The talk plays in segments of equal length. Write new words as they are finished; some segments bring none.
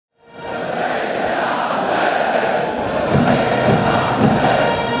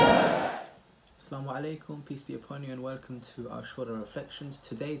alaikum, peace be upon you, and welcome to Ashura Reflections.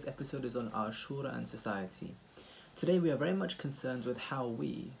 Today's episode is on Ashura and society. Today we are very much concerned with how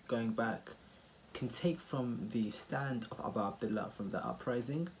we, going back, can take from the stand of Abu Abdullah from the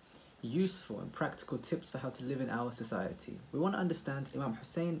uprising useful and practical tips for how to live in our society. We want to understand Imam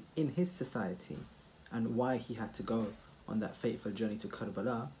Hussein in his society and why he had to go on that fateful journey to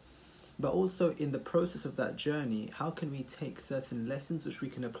Karbala. But also in the process of that journey, how can we take certain lessons which we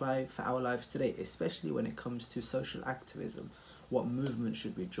can apply for our lives today, especially when it comes to social activism? What movement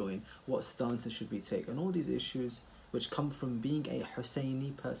should we join? What stances should we take? And all these issues which come from being a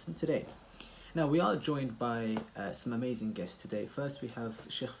Husseini person today. Now, we are joined by some amazing guests today. First, we have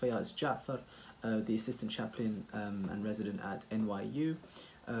Sheikh Fayaz Ja'far, the assistant chaplain and resident at NYU.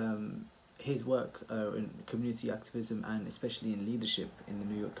 His work in community activism and especially in leadership in the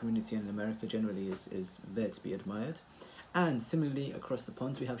New York community and in America generally is there to be admired. And similarly, across the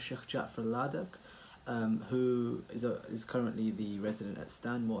pond, we have Sheikh Ja'far Ladak, who is currently the resident at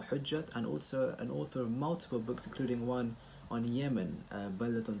Stanmore Hujjat and also an author of multiple books, including one on Yemen,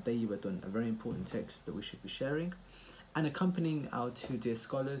 Baldatun Tayyibatun, a very important text that we should be sharing. And accompanying our two dear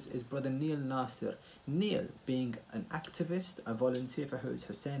scholars is Brother Neil Nasir. Neil being an activist, a volunteer for Hoods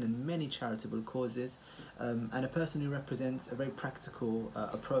Hussein and many charitable causes, and a person who represents a very practical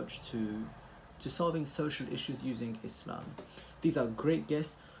approach to solving social issues using Islam. These are great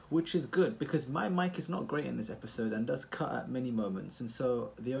guests, which is good because my mic is not great in this episode and does cut at many moments. And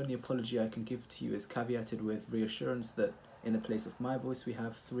so the only apology I can give to you is caveated with reassurance that in the place of my voice, we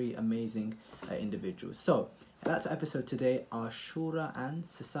have three amazing individuals. So that's episode today, Ashura and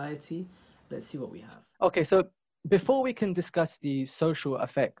society. Let's see what we have. Okay, so before we can discuss the social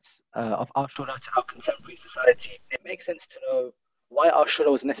effects of Ashura to our contemporary society, it makes sense to know why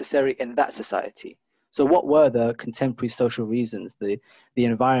Ashura was necessary in that society. So what were the contemporary social reasons, the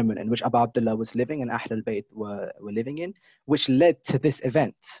environment in which Abu Abdullah was living and Ahl al-Bayt were living in, which led to this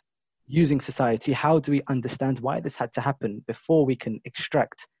event? Using society, how do we understand why this had to happen before we can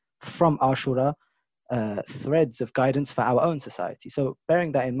extract from Ashura threads of guidance for our own society? So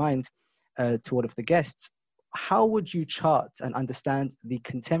bearing that in mind, to all of the guests, how would you chart and understand the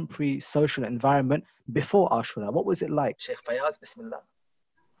contemporary social environment before Ashura? What was it like? Sheikh Fayaz, Bismillah.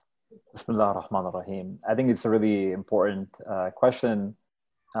 Bismillah ar-Rahman ar-Rahim. I think it's a really important question,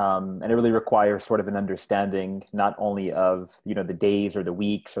 and it really requires sort of an understanding not only of the days or the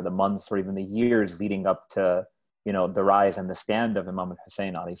weeks or the months or even the years leading up to the rise and the stand of Imam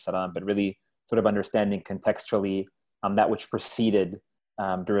Hussein alayhi salam, but really sort of understanding contextually that which preceded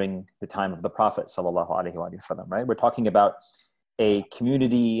during the time of the Prophet sallallahu alaihi wasallam. Right, we're talking about a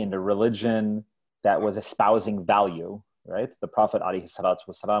community and a religion that was espousing value. Right, the Prophet alayhi salatu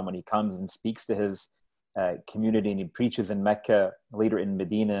wasalam, when he comes and speaks to his community and he preaches in Mecca, later in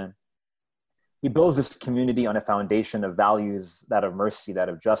Medina, he builds this community on a foundation of values, that of mercy, that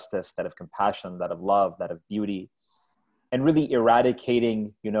of justice, that of compassion, that of love, that of beauty, and really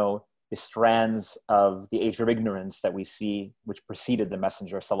eradicating, the strands of the age of ignorance that we see, which preceded the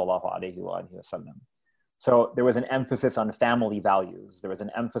Messenger sallallahu alaihi wasallam. So there was an emphasis on family values. There was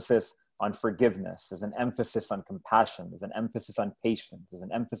an emphasis on forgiveness. There's an emphasis on compassion. There's an emphasis on patience. There's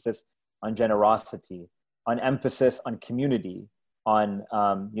an emphasis on generosity, on emphasis on community, on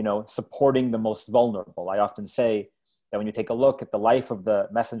supporting the most vulnerable. I often say that when you take a look at the life of the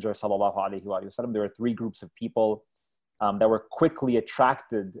Messenger sallallahu alaihi wasallam, there are three groups of people that were quickly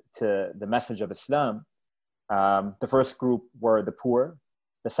attracted to the message of Islam. The first group were the poor,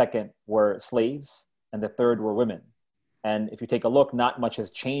 the second were slaves, and the third were women. And if you take a look, not much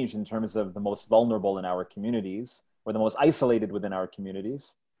has changed in terms of the most vulnerable in our communities or the most isolated within our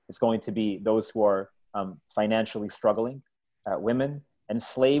communities. It's going to be those who are financially struggling, women, and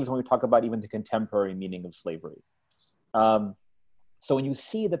slaves when we talk about even the contemporary meaning of slavery. So when you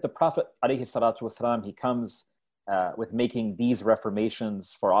see that the Prophet alayhi salatu wasalam, he comes with making these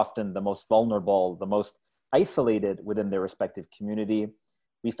reformations for often the most vulnerable, the most isolated within their respective community,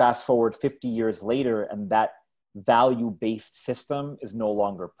 we fast forward 50 years later and that value-based system is no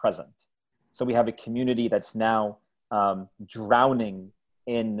longer present. So we have a community that's now drowning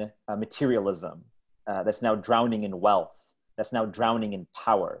in materialism, that's now drowning in wealth, that's now drowning in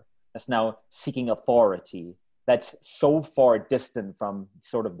power, that's now seeking authority, that's so far distant from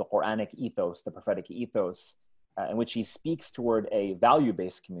sort of the Quranic ethos, the prophetic ethos, in which he speaks toward a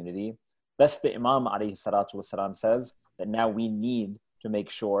value-based community. Thus the Imam alayhi salatu wasalam says that now we need to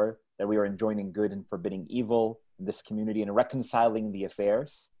make sure that we are enjoining good and forbidding evil in this community and reconciling the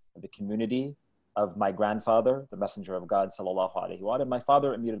affairs of the community of my grandfather, the Messenger of God, sallallahu alaihi wa sallam, my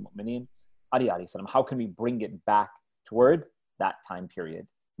father, Amir al-Mu'mineen, Ali alayhi salam. How can we bring it back toward that time period?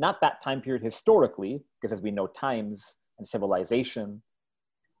 not that time period historically, because as we know, times and civilization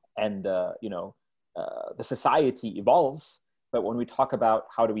and the society evolves. But when we talk about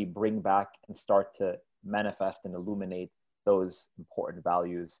how do we bring back and start to manifest and illuminate those important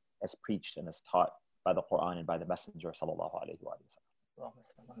values as preached and as taught by the Quran and by the Messenger sallallahu alaihi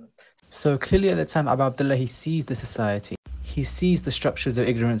wasallam. So clearly at the time, Abu Abdullah, he sees the society. He sees the structures of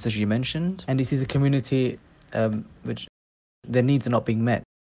ignorance, as you mentioned, and he sees a community which their needs are not being met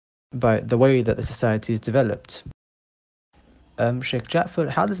by the way that the society is developed. Sheikh Ja'far,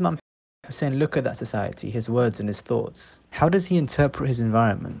 how does Imam Hussein look at that society, his words and his thoughts? How does he interpret his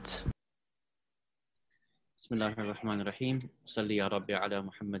environment? Bismillah ar-Rahman ar-Rahim. Salli ya Rabbi ala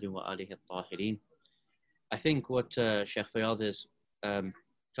Muhammadin wa alihi at-tahirin. I think what Sheikh Fayyad has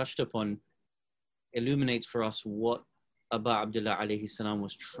touched upon illuminates for us what Abu Abdullah alayhi salam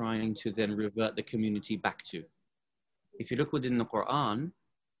was trying to then revert the community back to. If you look within the Quran,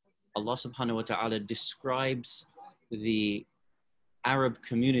 Allah subhanahu wa ta'ala describes the Arab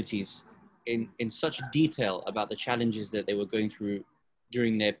communities in such detail about the challenges that they were going through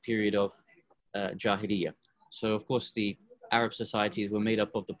during their period of Jahiliyyah. So of course the Arab societies were made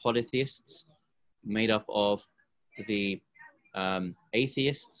up of the polytheists, made up of the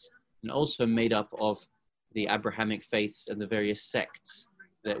atheists, and also made up of the Abrahamic faiths and the various sects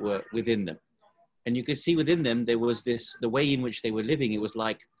that were within them. And you could see within them, there was this, the way in which they were living, it was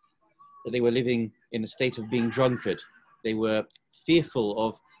like that they were living in a state of being drunkard. They were fearful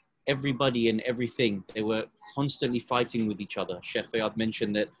of everybody and everything. They were constantly fighting with each other. Sheikh Fayyad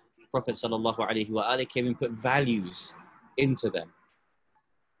mentioned that Prophet sallallahu alaihi wasallam came and put values into them.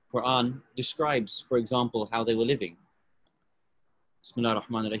 Quran describes, for example, how they were living. Bismillah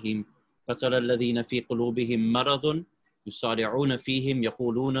ar-Rahman ar-Rahim. فَتَرَى الَّذِينَ فِي قُلُوبِهِمْ مَرَضٌ يُسَارِعُونَ فِيهِمْ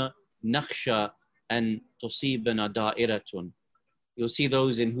يَقُولُونَ نَخْشَى أَن تُصِيبَنَا دَائِرَةٌ. You'll see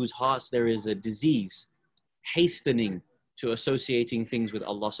those in whose hearts there is a disease, hastening to associating things with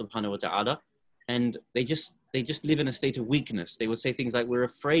Allah subhanahu wa ta'ala. And they just live in a state of weakness. They would say things like, we're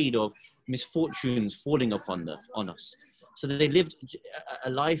afraid of misfortunes falling on us. So they lived a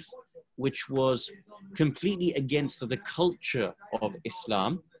life which was completely against the culture of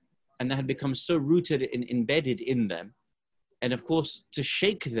Islam, and that had become so rooted and embedded in them. And of course, to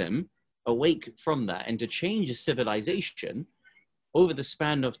shake them awake from that and to change a civilization over the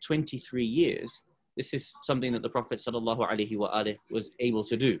span of 23 years, this is something that the Prophet ﷺ was able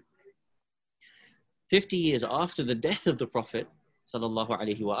to do. 50 years after the death of the Prophet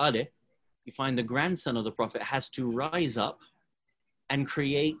ﷺ, you find the grandson of the Prophet has to rise up and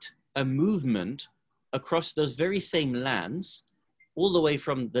create a movement across those very same lands, all the way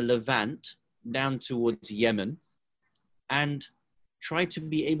from the Levant down towards Yemen, and try to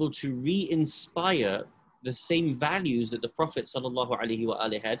be able to re-inspire the same values that the Prophet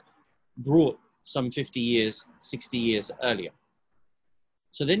ﷺ had brought some 50 years, 60 years earlier.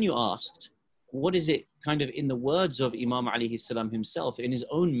 So then you asked, what is it kind of in the words of Imam alayhi salam himself, in his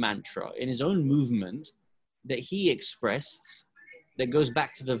own mantra, in his own movement, that he expressed that goes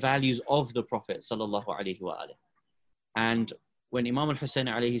back to the values of the Prophet sallallahu alaihi wasallam? And when Imam al-Hussein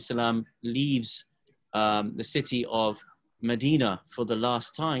alayhi salam leaves the city of Medina for the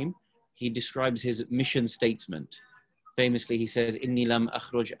last time, he describes his mission statement. Famously, he says, "Inni lam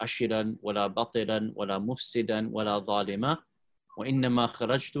akhruj ashiran, wala batiran, wala mufsidan, wala zalima, wa innama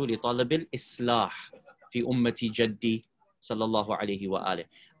kharajtu li talab al-islah fi ummati jaddi sallallahu alayhi wa alihi."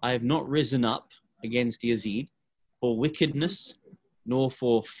 I have not risen up against Yazid for wickedness, nor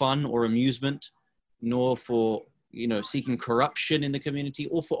for fun or amusement, nor for seeking corruption in the community,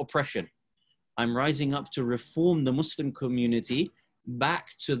 or for oppression. I'm rising up to reform the Muslim community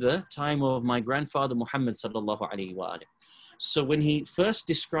back to the time of my grandfather Muhammad sallallahu alaihi wasallam. So when he first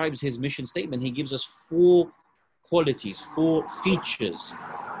describes his mission statement, he gives us 4 qualities, 4 features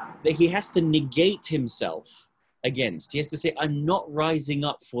that he has to negate himself against. He has to say, I'm not rising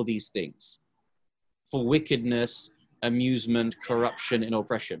up for these things, for wickedness, amusement, corruption, and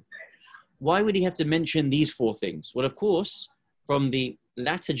oppression. Why would he have to mention these 4 things? Well, of course, from the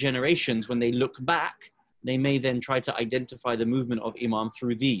latter generations, when they look back, they may then try to identify the movement of Imam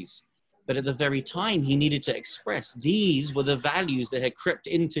through these. But at the very time, he needed to express these were the values that had crept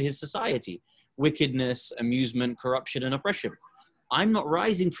into his society: wickedness, amusement, corruption, and oppression. I'm not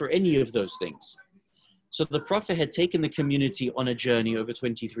rising for any of those things. So the Prophet had taken the community on a journey over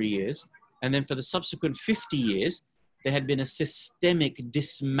 23 years. And then for the subsequent 50 years, there had been a systemic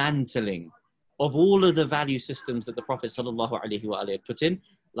dismantling of all of the value systems that the Prophet ﷺ had put in,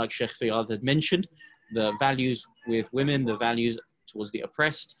 like Sheikh Fayyad had mentioned, the values with women, the values towards the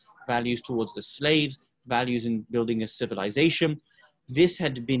oppressed, values towards the slaves, values in building a civilization, this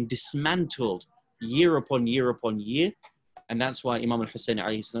had been dismantled year upon year upon year. And that's why Imam al-Hussein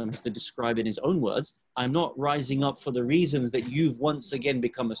alayhi salam has to describe in his own words, I'm not rising up for the reasons that you've once again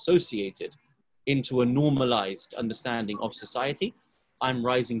become associated into a normalized understanding of society. I'm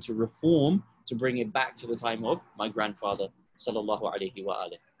rising to reform, to bring it back to the time of my grandfather, sallallahu alayhi wa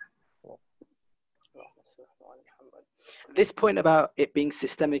alayhi. This point about it being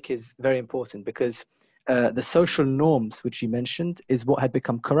systemic is very important because the social norms which you mentioned is what had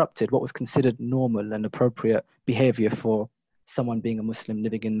become corrupted, what was considered normal and appropriate behavior for someone being a Muslim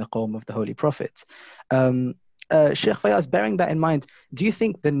living in the qawm of the Holy Prophet. Sheikh Fayaz, bearing that in mind, do you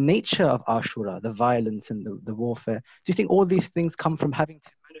think the nature of Ashura, the violence and the warfare, do you think all these things come from having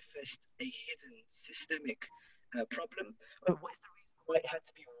to manifest a hidden systemic problem? What is the reason why it had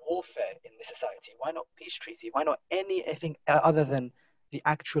to be warfare in this society? Why not peace treaty? Why not anything other than the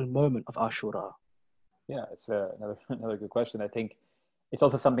actual moment of Ashura? Yeah, it's another good question. I think it's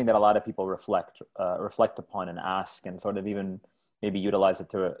also something that a lot of people reflect upon and ask, and sort of even maybe utilize it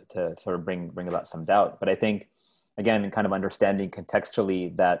to sort of bring about some doubt. But I think, again, kind of understanding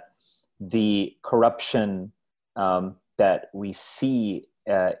contextually that the corruption that we see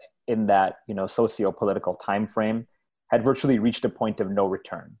in that socio-political time frame had virtually reached a point of no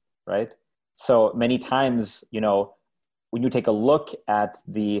return, right? So many times, when you take a look at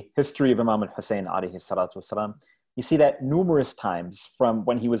the history of Imam al-Hussein alayhi salatu wasalam, you see that numerous times, from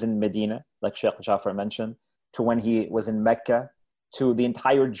when he was in Medina, like Sheikh Jafar mentioned, to when he was in Mecca, to the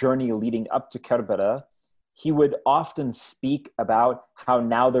entire journey leading up to Karbala, he would often speak about how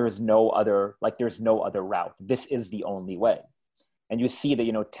now there's no other route. This is the only way. And you see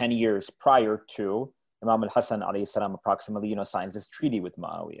that, 10 years prior to Imam al-Hasan alayhi salam approximately, signs this treaty with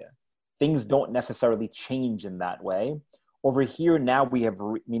Muawiyah. Things don't necessarily change in that way. Over here now we have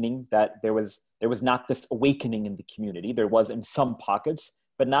meaning that there was not this awakening in the community. There was in some pockets,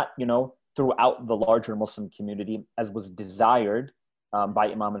 but not throughout the larger Muslim community as was desired by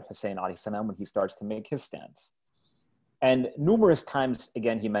Imam al-Hussein alayhi salam when he starts to make his stance. And numerous times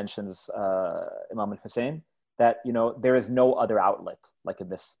again he mentions Imam al-Hussein that there is no other outlet like in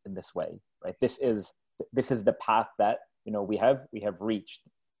this way, right? This is the path that we have reached.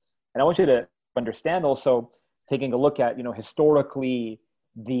 And I want you to understand also, taking a look at historically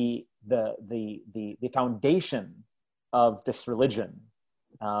the foundation of this religion,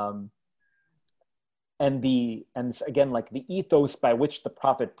 and again like the ethos by which the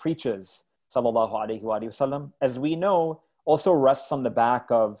Prophet preaches sallallahu alaihi wasallam, as we know, also rests on the back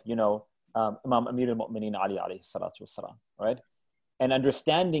of Imam Amir al-Mu'mineen Ali alayhi salatu wasalam, right? And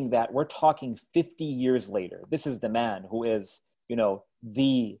understanding that we're talking 50 years later, this is the man who is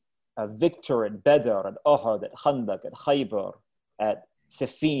the victor at Badr, at Uhud, at Khandaq, at Khaybar, at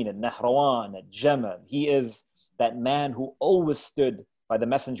Siffin, at Nahrawan, at Jamal. He is that man who always stood by the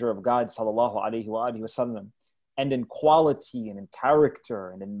Messenger of God sallallahu alaihi wasallam, and in quality and in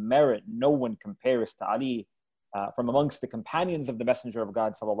character and in merit, no one compares to Ali from amongst the companions of the Messenger of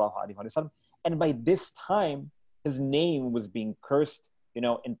God sallallahu alaihi wasallam. And by this time, his name was being cursed,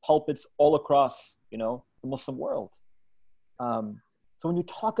 in pulpits all across, the Muslim world. So when you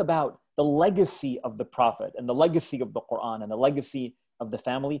talk about the legacy of the Prophet and the legacy of the Quran and the legacy of the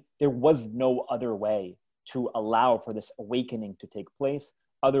family, there was no other way to allow for this awakening to take place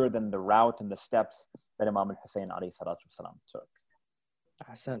other than the route and the steps that Imam al-Hussein alayhi salatu wasalam took.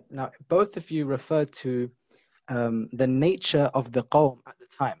 Ahsan. Now, both of you referred to the nature of the qawm at the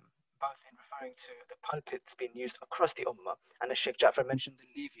time, both in referring to the pulpits being used across the ummah, and as Sheikh Ja'far mentioned, the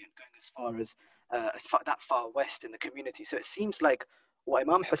Levian going as far that far west in the community. So it seems like what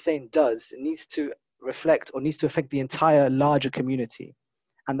Imam Hussein does needs to reflect or needs to affect the entire larger community.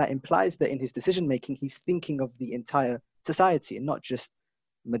 And that implies that in his decision making, he's thinking of the entire society and not just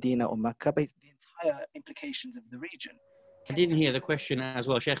Medina or Mecca, but the entire implications of the region. I didn't hear the question as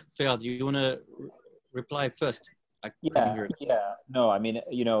well. Sheikh Fayad, do you want to reply first? No, I mean,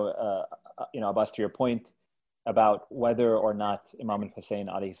 Abbas, to your point about whether or not Imam al-Hussein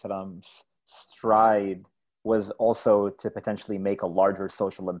alayhi salam's stride was also to potentially make a larger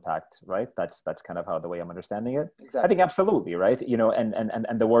social impact, right? That's kind of how the way I'm understanding it. Exactly. I think absolutely, right?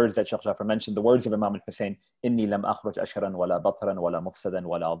 And the words that Sheikh Jafar mentioned, the words of Imam al-Hussein, "Inni lam akhruj ashran wala batran wala mufsadan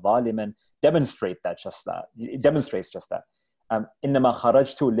wala zaliman," demonstrates just that. إنما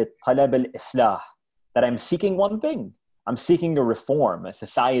خرجت لطلب الإصلاح, that I'm seeking one thing. I'm seeking a reform, a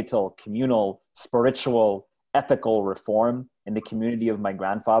societal, communal, spiritual, ethical reform in the community of my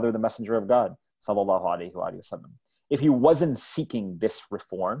grandfather, the Messenger of God, sallallahu alaihi wasallam. If he wasn't seeking this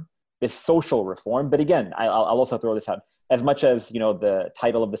reform, this social reform, but again, I'll also throw this out, as much as the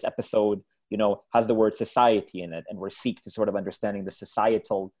title of this episode has the word society in it, and we're seek to sort of understanding the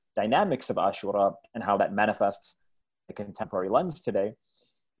societal dynamics of Ashura and how that manifests in a contemporary lens today.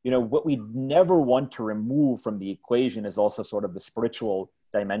 What we never want to remove from the equation is also sort of the spiritual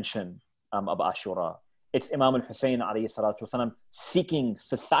dimension of Ashura. It's Imam al-Hussein alayhi salatu wasalam seeking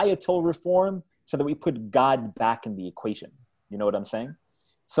societal reform so that we put God back in the equation. You know what I'm saying?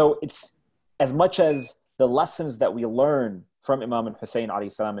 So it's as much as the lessons that we learn from Imam al-Hussein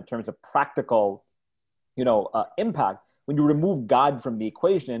alayhi salam in terms of practical, impact, when you remove God from the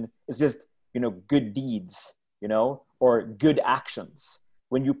equation, it's just, good deeds, or good actions.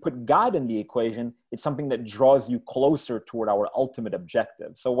 When you put God in the equation, it's something that draws you closer toward our ultimate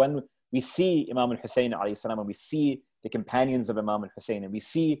objective. So when we see Imam al-Hussein alayhi salam, and we see the companions of Imam al-Hussein, and we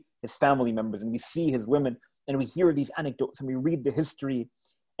see his family members, and we see his women, and we hear these anecdotes, and we read the history,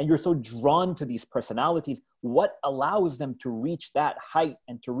 and you're so drawn to these personalities, what allows them to reach that height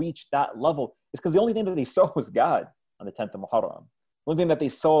and to reach that level is because the only thing that they saw was God on the 10th of Muharram. The only thing that they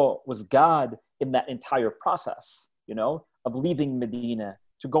saw was God in that entire process, of leaving Medina,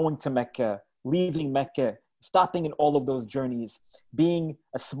 to going to Mecca, leaving Mecca, stopping in all of those journeys, being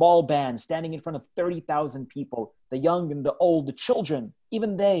a small band, standing in front of 30,000 people, the young and the old, the children,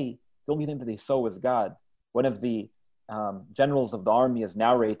 even the only thing that they saw was God. One of the generals of the army is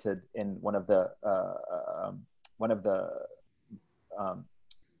narrated in one of the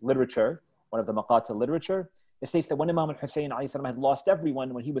literature, one of the Maqatil literature. It states that when Imam al-Hussein had lost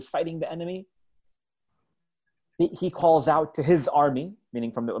everyone, when he was fighting the enemy, he calls out to his army,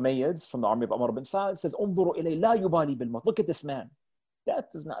 meaning from the Umayyads, from the army of Umar bin Sa'd, says, "Unzuru ilay la yubali bil maut." Look at this man. Death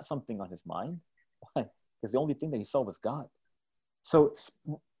is not something on his mind. Why? Because the only thing that he saw was God. So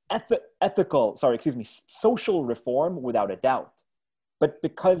social reform without a doubt. But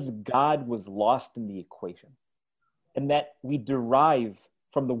because God was lost in the equation, and that we derive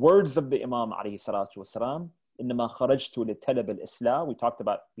from the words of the Imam alayhi salatu wasalam, إِنَّمَا خَرَجْتُ لِتَلَبِ الْإِسْلَامِ, we talked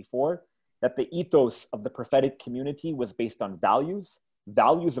about before, that the ethos of the prophetic community was based on values,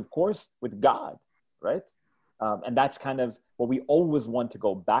 of course, with God, right? And that's kind of what we always want to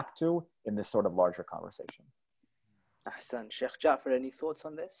go back to in this sort of larger conversation. Ahsan. Sheikh Ja'far, any thoughts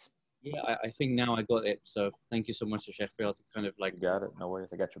on this? Yeah, I think now I got it. So thank you so much to Sheikh Fayal to kind of You got it. No worries.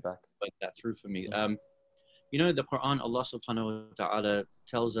 I got your back. Like that through for me. The Quran, Allah subhanahu wa ta'ala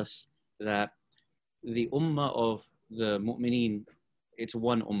tells us that the ummah of the mu'mineen, it's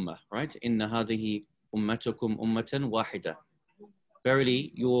one ummah, right? Inna hadhihi ummatukum ummatan wahida.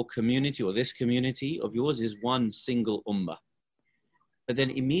 Verily, your community or this community of yours is one single ummah. But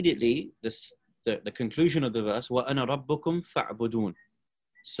then immediately, the conclusion of the verse, وَأَنَا رَبُّكُمْ فَاعْبُدُونَ.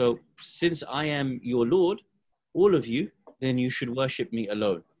 So since I am your Lord, all of you, then you should worship me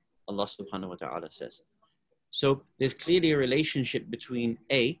alone, Allah subhanahu wa ta'ala says. So there's clearly a relationship between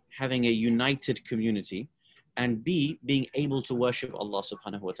A, having a united community, and B, being able to worship Allah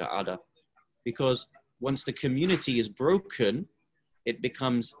subhanahu wa ta'ala. Because once the community is broken, it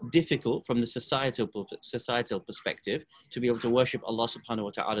becomes difficult from the societal perspective to be able to worship Allah subhanahu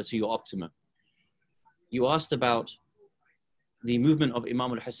wa ta'ala to your optimum. You asked about the movement of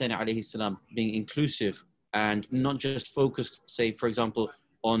Imam al-Hussein alayhi salam being inclusive and not just focused, say, for example,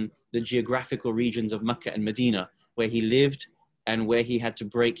 on the geographical regions of Mecca and Medina, where he lived and where he had to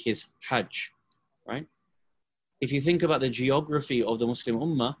break his Hajj, right? If you think about the geography of the Muslim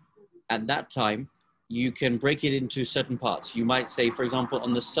Ummah at that time, you can break it into certain parts. You might say, for example,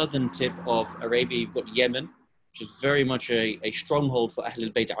 on the southern tip of Arabia, you've got Yemen, which is very much a stronghold for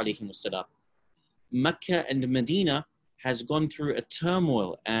Ahlul Bayt alayhim wassalam. Mecca and Medina has gone through a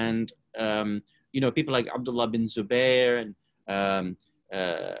turmoil, and people like Abdullah bin Zubair and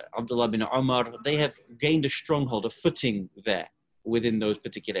Abdullah bin Umar, they have gained a stronghold, a footing there within those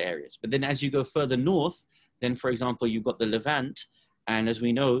particular areas. But then as you go further north, then for example, you've got the Levant, and as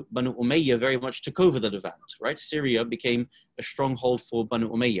we know, Banu Umayyah very much took over the Levant, right? Syria became a stronghold for Banu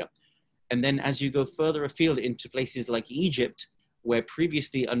Umayyah. And then as you go further afield into places like Egypt, where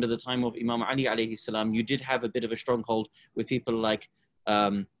previously under the time of Imam Ali alayhi salam, you did have a bit of a stronghold with people like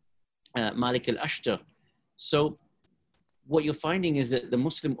Malik al-Ashtar. So what you're finding is that the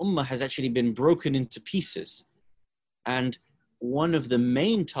Muslim Ummah has actually been broken into pieces. And one of the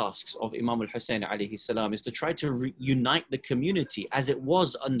main tasks of Imam al-Hussein alayhi salam is to try to reunite the community as it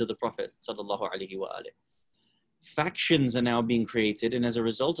was under the Prophet sallallahu alayhi wa alayhi. Factions are now being created, and as a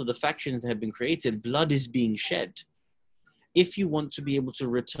result of the factions that have been created, blood is being shed. If you want to be able to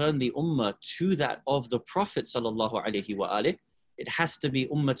return the ummah to that of the Prophet sallallahu alaihi wa alihi, it has to be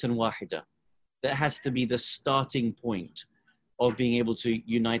ummatan wahida. That has to be the starting point of being able to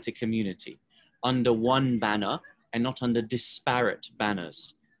unite a community under one banner and not under disparate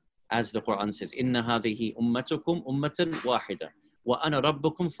banners. as the Quran says, إِنَّ هَذِهِ أُمَّتُكُمْ أُمَّةً وَاحِدَةً وَأَنَا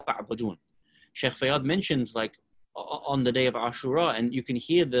رَبُّكُمْ فَاعْبُدُونَ. Sheikh Fayyad mentions like on the day of Ashura, and you can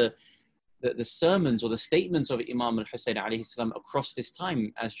hear the sermons or the statements of Imam al-Hussein alayhi salam across this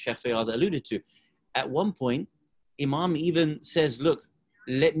time, as Sheikh Fayyad alluded to. At one point, Imam even says, look,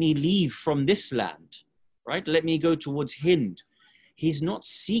 let me leave from this land, right? Let me go towards Hind. He's not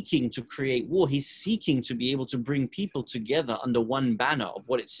seeking to create war. He's seeking to be able to bring people together under one banner of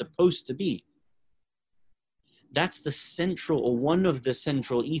what it's supposed to be. That's the central, or one of the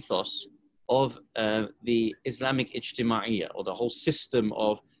central ethos of the Islamic ijtima'iyya, or the whole system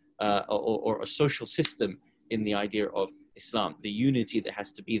of, or a social system in the idea of Islam, the unity that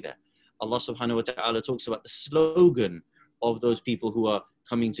has to be there. Allah subhanahu wa ta'ala talks about the slogan of those people who are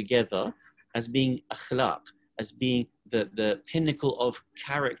coming together as being akhlaq, as being the pinnacle of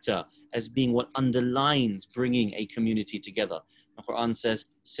character, as being what underlines bringing a community together. The Quran says,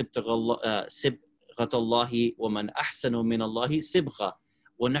 sibghatallahi wa man ahsanu min Allahi sibgha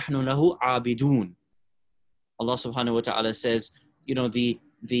wa nahnu lahu abidun. Allah subhanahu wa ta'ala says, you know, the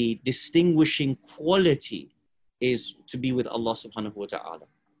distinguishing quality is to be with Allah subhanahu wa ta'ala.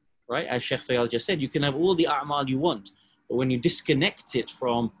 Right? As Sheikh Fayyad just said, you can have all the a'mal you want, but when you disconnect it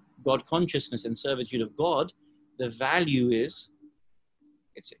from God consciousness and servitude of God, the value is,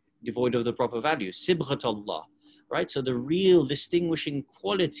 it's devoid of the proper value. Sibghat Allah. Right? So the real distinguishing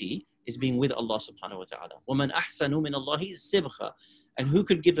quality is being with Allah subhanahu wa ta'ala. وَمَنْ أَحْسَنُ مِنَ اللَّهِ سِبْغَةً. And who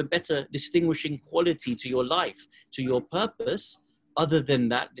could give a better distinguishing quality to your life, to your purpose, other than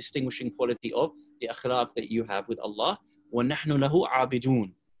that distinguishing quality of the akhlaq that you have with Allah? وَنَحْنُ لَهُ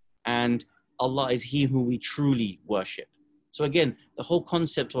عَابِدُونَ. And Allah is He who we truly worship. So again, the whole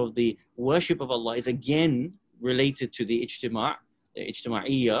concept of the worship of Allah is again related to the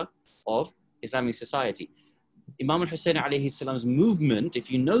ijtima'iyya of Islamic society. Imam al-Hussein alayhi salam's movement, if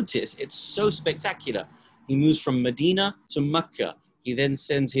you notice, it's so spectacular. He moves from Medina to Mecca. He then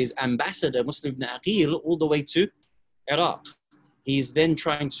sends his ambassador, Muslim ibn Aqil, all the way to Iraq. He's then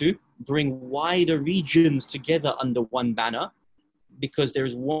trying to bring wider regions together under one banner, because there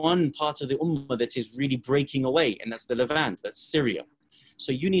is one part of the ummah that is really breaking away, and that's the Levant, that's Syria.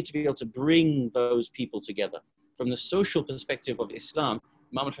 So you need to be able to bring those people together. From the social perspective of Islam,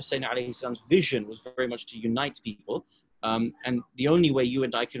 Imam al-Hussein alayhi salam's vision was very much to unite people. And the only way you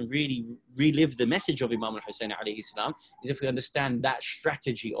and I can really relive the message of Imam al-Hussein alayhi salam is if we understand that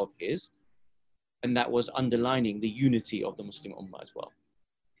strategy of his, and that was underlining the unity of the Muslim ummah as well.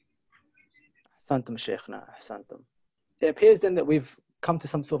 Ahsantum, Shaykhna, ahsantum. It appears then that we've come to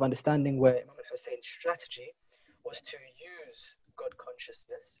some sort of understanding where Imam al-Hussein's strategy was to use God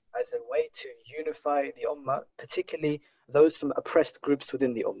consciousness as a way to unify the ummah, particularly those from oppressed groups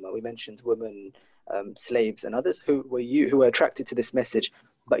within the ummah. We mentioned women, slaves, and others who were attracted to this message.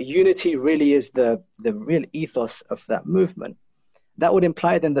 But unity really is the real ethos of that movement. That would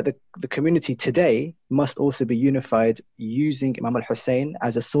imply then that the community today must also be unified using Imam al-Hussein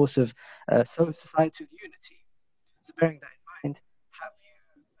as a source of societal unity. So bearing that in mind,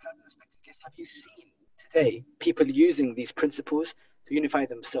 have you seen today people using these principles to unify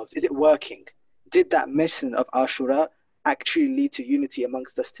themselves? Is it working? Did that mission of Ashura actually lead to unity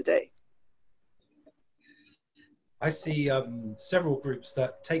amongst us today? I see several groups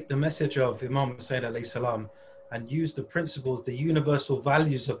that take the message of Imam Hussein alayhi salam and use the principles, the universal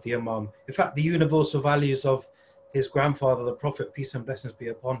values of the Imam. In fact, the universal values of his grandfather, the Prophet, peace and blessings be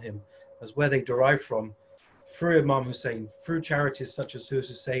upon him, as where they derive from, through Imam Hussein, through charities such as Hus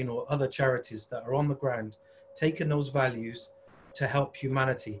Hussein or other charities that are on the ground, taking those values to help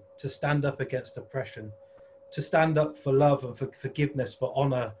humanity, to stand up against oppression, to stand up for love and for forgiveness, for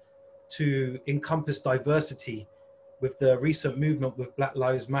honor, to encompass diversity with the recent movement with Black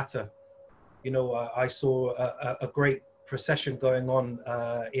Lives Matter. You know, I saw a great procession going on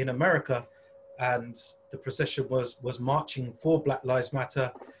in America, and the procession was marching for Black Lives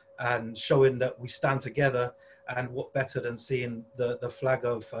Matter and showing that we stand together. And what better than seeing the flag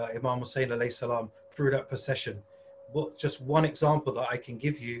of Imam Hussein alayhi salam through that procession? Well, just one example that I can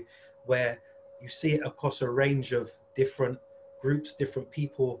give you where you see it across a range of different groups, different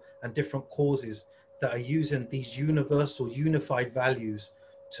people, and different causes that are using these universal, unified values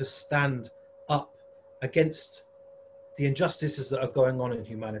to stand up against the injustices that are going on in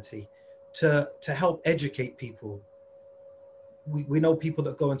humanity, to help educate people. We know people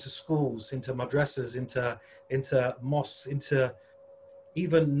that go into schools, into madrasas, into mosques, into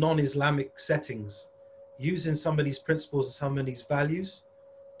even non-Islamic settings, using some of these principles and some of these values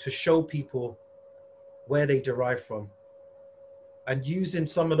to show people where they derive from, and using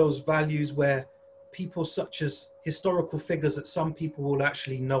some of those values where people such as historical figures that some people will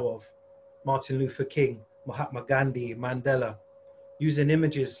actually know of, Martin Luther King, Mahatma Gandhi, Mandela, using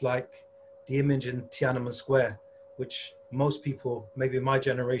images like the image in Tiananmen Square, which most people, maybe my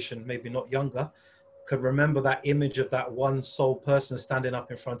generation, maybe not younger, could remember that image of that one sole person standing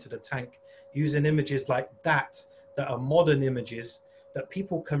up in front of the tank, using images like that are modern images that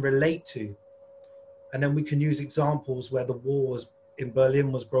people can relate to. And then we can use examples where the wall in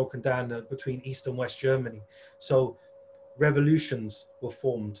Berlin was broken down between East and West Germany. So revolutions were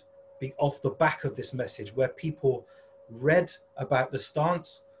formed off the back of this message, where people read about the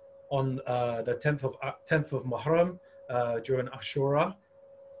stance on the 10th of Muharram during Ashura,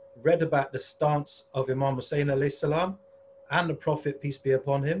 read about the stance of Imam Hussein alayhi salam and the Prophet, peace be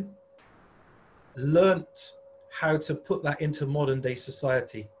upon him, learnt how to put that into modern day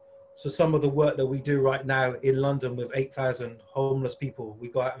society. So some of the work that we do right now in London with 8,000 homeless people, we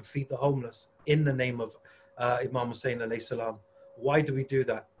go out and feed the homeless in the name of Imam Hussein alayhi salam. Why do we do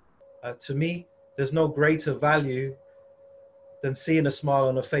that? To me, there's no greater value than seeing a smile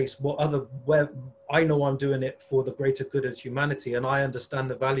on a face. Where I know I'm doing it for the greater good of humanity, and I understand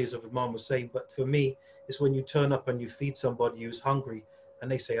the values of Imam Hussein. But for me, it's when you turn up and you feed somebody who's hungry,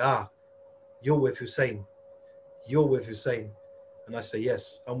 and they say, you're with Hussein. You're with Hussein. And I say,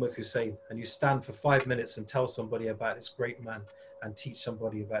 yes, I'm with Hussein. And you stand for 5 minutes and tell somebody about this great man and teach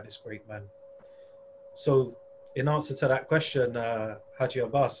somebody about this great man. So in answer to that question, Haji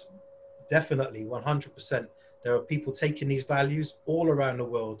Abbas, definitely 100%. There are people taking these values all around the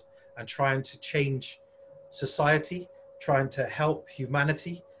world and trying to change society, trying to help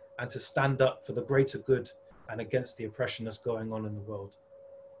humanity, and to stand up for the greater good and against the oppression that's going on in the world.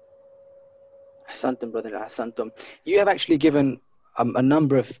 Ahsantum, brother, Ahsantum. You have actually given a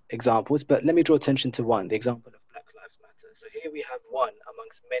number of examples, but let me draw attention to one, the example of Black Lives Matter. So here we have one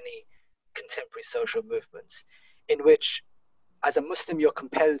amongst many contemporary social movements in which, as a Muslim, you're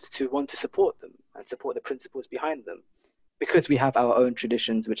compelled to want to support them and support the principles behind them, because we have our own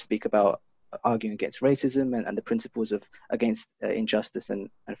traditions which speak about arguing against racism and the principles of against injustice and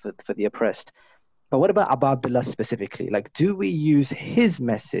for the oppressed. But what about Abu Abdullah specifically? Like, do we use his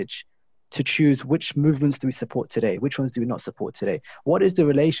message to choose which movements do we support today? Which ones do we not support today? What is the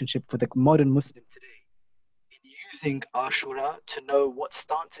relationship for the modern Muslim today in using Ashura to know what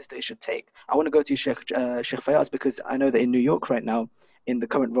stances they should take? I want to go to you, Sheikh Fayaz, because I know that in New York right now, in the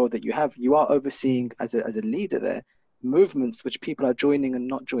current role that you have, you are overseeing as a leader there, movements which people are joining and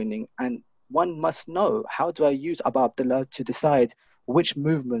not joining. And one must know, how do I use Abu Abdullah to decide which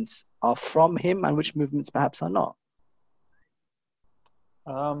movements are from him and which movements perhaps are not?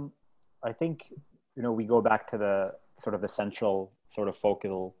 I think, we go back to the sort of the central sort of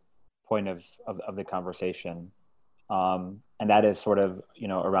focal point of the conversation. And that is sort of,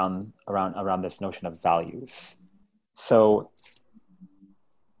 around this notion of values. So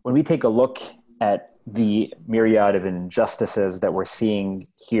when we take a look at the myriad of injustices that we're seeing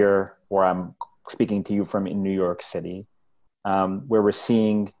here, where I'm speaking to you from in New York City, where we're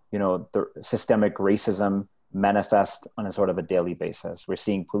seeing, the systemic racism manifest on a sort of a daily basis. We're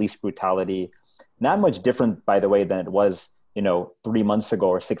seeing police brutality, not much different, by the way, than it was, 3 months ago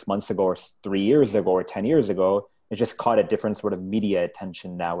or 6 months ago or 3 years ago or 10 years ago. It just caught a different sort of media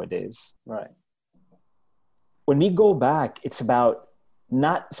attention nowadays. Right. When we go back, it's about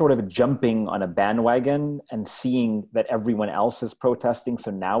not sort of jumping on a bandwagon and seeing that everyone else is protesting,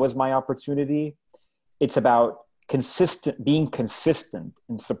 so now is my opportunity. It's about being consistent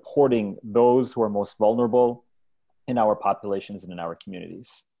in supporting those who are most vulnerable in our populations and in our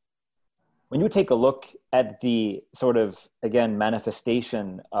communities. When you take a look at the sort of, again,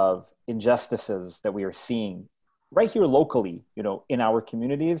 manifestation of injustices that we are seeing right here locally, in our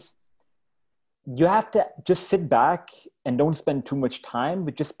communities, you have to just sit back and don't spend too much time,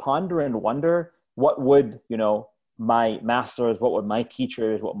 but just ponder and wonder, what would, my masters, what would my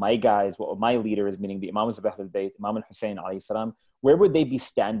teachers, what my guides, what would my leaders, meaning the Imams of Ahlul Bayt, Imam al-Hussein alayhi salam, where would they be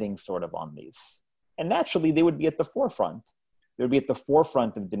standing sort of on these? And naturally, they would be at the forefront. They would be at the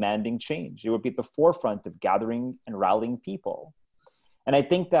forefront of demanding change. They would be at the forefront of gathering and rallying people. And I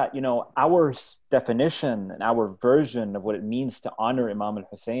think that, our definition and our version of what it means to honor Imam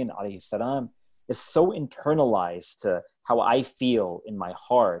al-Hussein alayhi salam is so internalized to how I feel in my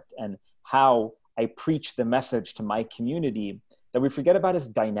heart and how I preach the message to my community, that we forget about his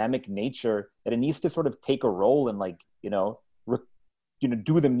dynamic nature, that it needs to sort of take a role and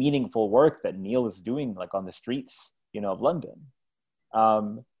do the meaningful work that Neil is doing, like on the streets, of London.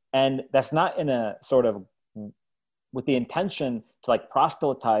 And that's not in a sort of with the intention to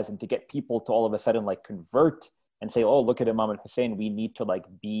proselytize and to get people to all of a sudden convert and say, oh, look at Imam al-Hussein, we need to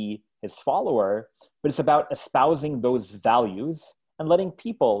be his follower, but it's about espousing those values and letting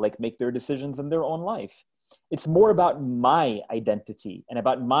people like make their decisions in their own life. It's more about my identity and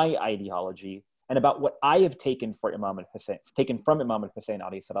about my ideology and about what I have taken from Imam al-Hussein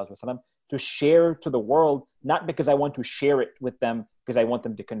alayhi salatu wasalam, to share to the world, not because I want to share it with them because I want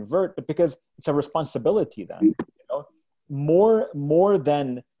them to convert, but because it's a responsibility then, you know, more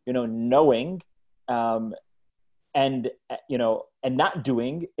than, you know, knowing, and you know, and not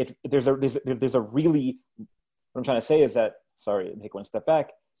doing. If there's a really, what I'm trying to say is that, sorry, take one step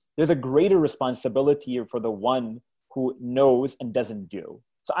back. There's a greater responsibility for the one who knows and doesn't do.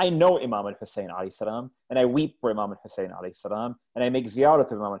 So I know Imam al-Hussein alayhi salam, and I weep for Imam al-Hussein alayhi salam, and I make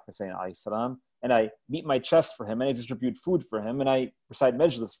ziyarat of Imam al-Hussein alayhi salam, and I beat my chest for him, and I distribute food for him, and I recite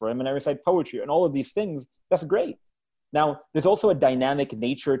majlis for him, and I recite poetry, and all of these things. That's great. Now, there's also a dynamic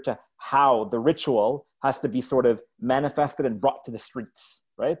nature to how the ritual has to be sort of manifested and brought to the streets,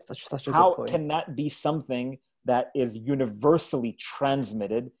 right? Such a How good point. can that be something that is universally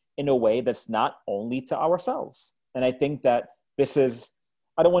transmitted in a way that's not only to ourselves? And I think that this is,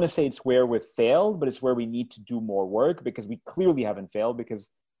 I don't want to say it's where we've failed, but it's where we need to do more work, because we clearly haven't failed, because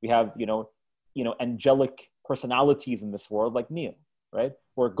we have, you know, angelic personalities in this world like Neil, right?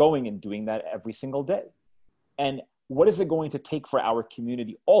 We're going and doing that every single day. And what is it going to take for our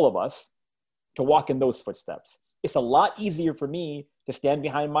community, all of us, to walk in those footsteps? It's a lot easier for me to stand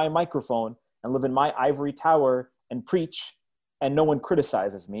behind my microphone and live in my ivory tower and preach, and no one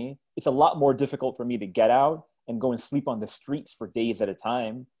criticizes me. It's a lot more difficult for me to get out and go and sleep on the streets for days at a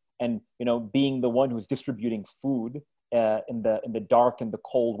time, and, you know, being the one who's distributing food in the dark and the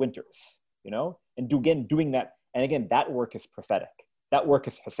cold winters, you know, and doing that. And again, that work is prophetic. That work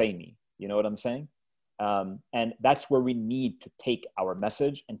is Husseini. You know what I'm saying? And that's where we need to take our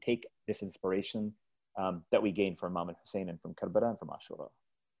message and take this inspiration that we gain from Imam al-Hussein and from Karbala and from Ashura.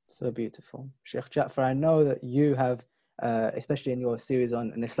 So beautiful. Sheikh Ja'far, I know that you have, especially in your series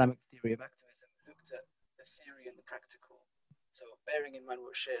on an Islamic theory of activism, looked at the theory and the practical. So bearing in mind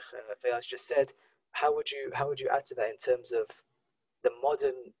what Sheikh Fayaz just said, how would you add to that in terms of the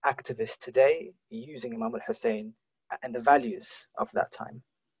modern activist today using Imam al-Hussein and the values of that time?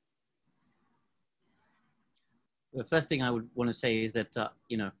 The first thing I would want to say is that,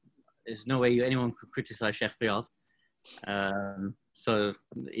 you know, there's no way anyone could criticize Sheikh Fayaz. So,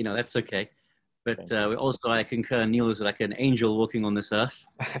 you know, that's okay. But also I concur, Neil is like an angel walking on this earth.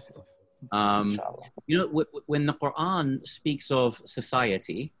 You know, when the Quran speaks of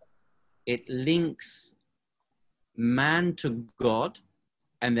society, it links man to God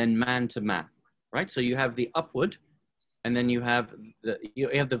and then man to man, right? So you have the upward, and then you have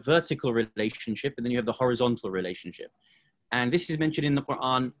the vertical relationship, and then you have the horizontal relationship. And this is mentioned in the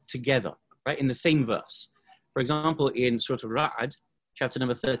Quran together, right? In the same verse. For example, in Surah Al-Ra'd, chapter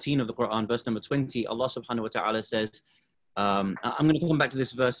number 13 of the Quran, verse number 20, Allah subhanahu wa ta'ala says, I'm going to come back to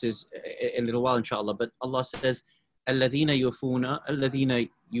this verses in a little while, inshallah, but Allah says, الَّذِينَ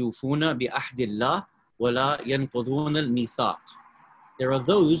يُوفُونَ بِأَحْدِ اللَّهِ وَلَا يَنْقُضُونَ الْمِيثَاقِ. There are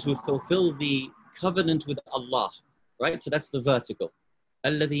those who fulfill the covenant with Allah, right? So that's the vertical.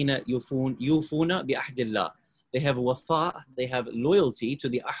 الَّذِينَ يُوفُونَ بِأَحْدِ اللَّهِ. They have wafa, they have loyalty to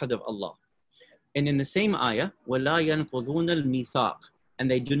the ahad of Allah. And in the same ayah, وَلَا يَنْقُضُونَ الْمِيثَاقِ. And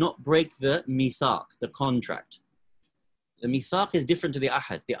they do not break the mithaq, the contract. The mithaq is different to the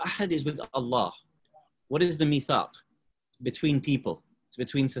ahad. The ahad is with Allah. What is the mithaq? Between people. It's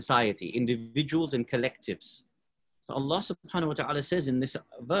between society, individuals and collectives. So Allah subhanahu wa ta'ala says in this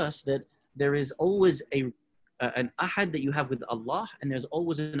verse that there is always an ahad that you have with Allah, and there's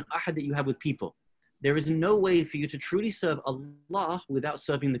always an ahad that you have with people. There is no way for you to truly serve Allah without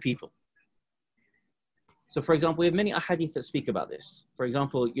serving the people. So for example, we have many ahadith that speak about this. For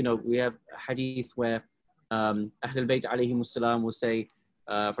example, you know, we have a hadith where Ahlul Bayt alayhimus salam will say,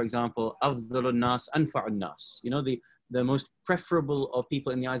 for example, أَفْضَلُ النَّاسِ أَنْفَعُ النَّاسِ. You know, the most preferable of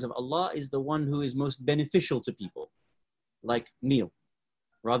people in the eyes of Allah is the one who is most beneficial to people, like Neil,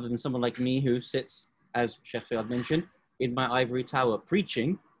 rather than someone like me who sits, as Sheikh Fayad mentioned, in my ivory tower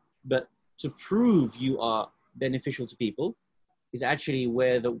preaching. But to prove you are beneficial to people is actually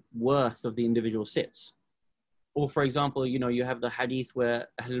where the worth of the individual sits. Or for example, you know, you have the hadith where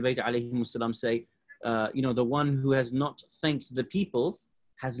Ahlul Bayt alayhimus salam say, you know, the one who has not thanked the people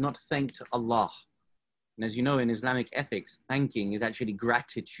has not thanked Allah. And as you know, in Islamic ethics, thanking is actually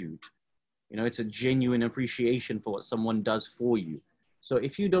gratitude. You know, it's a genuine appreciation for what someone does for you. So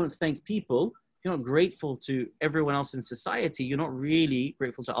if you don't thank people, you're not grateful to everyone else in society, you're not really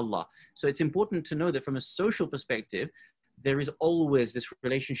grateful to Allah. So it's important to know that from a social perspective, there is always this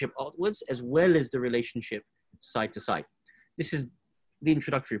relationship outwards as well as the relationship side to side. This is the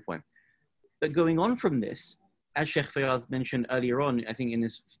introductory point. But going on from this, as Sheikh Fayyad mentioned earlier on, I think in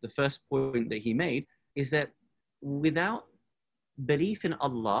the first point that he made, is that without belief in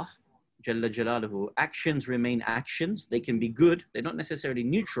Allah, Jalla Jalaluhu, actions remain actions. They can be good. They're not necessarily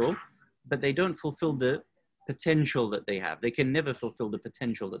neutral, but they don't fulfill the potential that they have. They can never fulfill the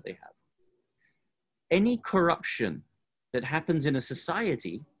potential that they have. Any corruption that happens in a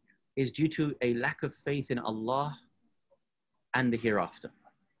society is due to a lack of faith in Allah and the hereafter.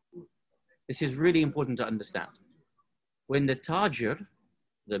 This is really important to understand. When the tajir,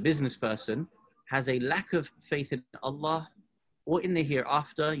 the business person, has a lack of faith in Allah or in the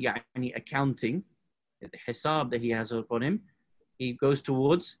hereafter, yani accounting, the hisab that he has upon him, he goes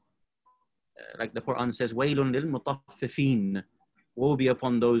towards, like the Quran says, وَيْلٌ لِلْمُطَفِّفِينَ, woe be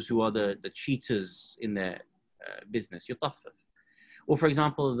upon those who are the cheaters in their business, yutaffif. Or for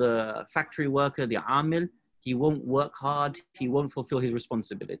example, the factory worker, the amil, he won't work hard, he won't fulfill his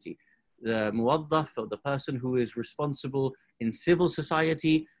responsibility. The muwaddaf, or the person who is responsible in civil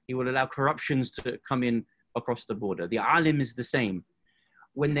society, he will allow corruptions to come in across the border. The alim is the same.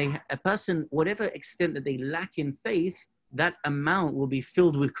 When a person, whatever extent that they lack in faith, that amount will be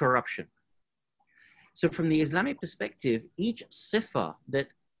filled with corruption. So from the Islamic perspective, each sifa that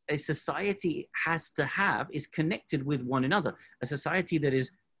a society has to have is connected with one another. A society that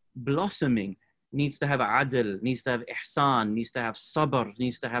is blossoming needs to have adl, needs to have ihsan, needs to have sabr,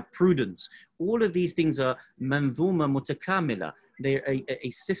 needs to have prudence. All of these things are manzuma mutakamila. They're a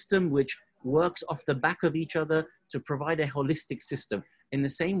system which works off the back of each other to provide a holistic system. In the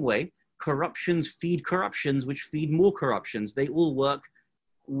same way, corruptions feed corruptions, which feed more corruptions. They all work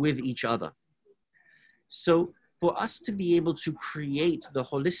with each other. So for us to be able to create the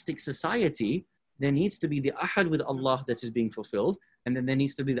holistic society, there needs to be the ahad with Allah that is being fulfilled, and then there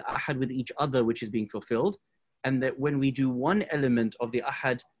needs to be the ahad with each other which is being fulfilled. And that when we do one element of the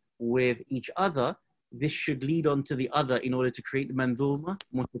ahad with each other, this should lead on to the other in order to create manzuma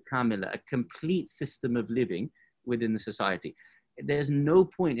mutakamila, a complete system of living within the society. There's no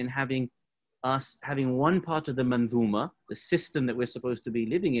point in having one part of the manzuma, the system that we're supposed to be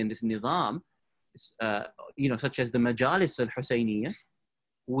living in, this nizam, such as the Majalis al-Husayniyah,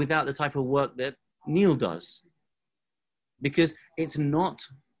 without the type of work that Neil does. Because it's not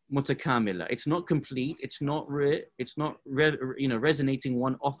mutakamila, it's not complete, it's not resonating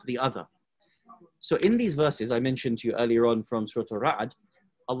one off the other. So in these verses I mentioned to you earlier on from Surah Al-Ra'd,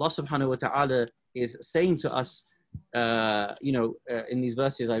 Allah subhanahu wa ta'ala is saying to us, in these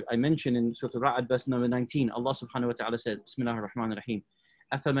verses I mentioned in Surah Al-Ra'd verse number 19, Allah subhanahu wa ta'ala said, Bismillahir Rahmanir Rahim,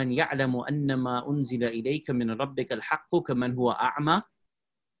 أَفَمَنْ يَعْلَمُ أَنَّمَا أُنزِلَ إِلَيْكَ مِنْ رَبِّكَ الْحَقُّ كَمَنْ هُوَ أَعْمَى.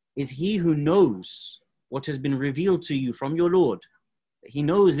 Is he who knows what has been revealed to you from your Lord, he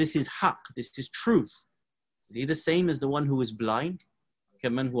knows this is haqq, this is truth. Is he the same as the one who is blind?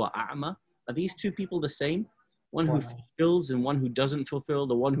 كَمَنْ هُوَ أَعْمَى. Are these two people the same? One who fulfills and one who doesn't fulfill,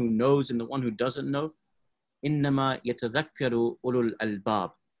 the one who knows and the one who doesn't know? إِنَّمَا يَتَذَكَّرُ أُولُو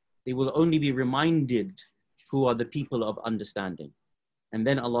الْأَلْبَابِ. They will only be reminded who are the people of understanding. And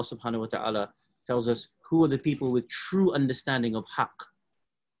then Allah subhanahu wa ta'ala tells us who are the people with true understanding of haqq.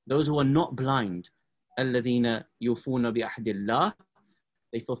 Those who are not blind. الَّذِينَ يُوفُونَ بِأَحْدِ اللَّهِ.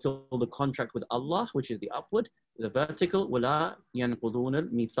 They fulfill the contract with Allah, which is the upward, the vertical, وَلَا يَنْقُضُونَ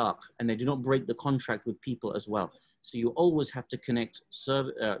الْمِيثَاقِ. And they do not break the contract with people as well. So you always have to connect,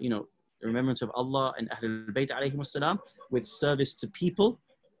 the remembrance of Allah and Ahlul Bayt alayhim wassalam with service to people.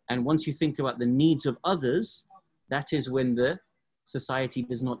 And once you think about the needs of others, that is when the society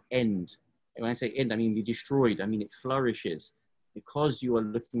does not end. And when I say end, I mean be destroyed. I mean it flourishes because you are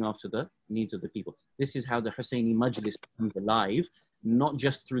looking after the needs of the people. This is how the Husseini Majlis comes alive, not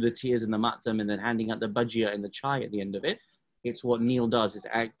just through the tears and the matam and then handing out the bajia and the chai at the end of it. It's what Neil does, is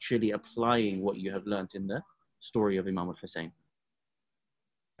actually applying what you have learnt in the story of Imam al-Hussein.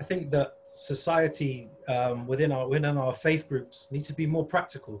 I think that society within our faith groups needs to be more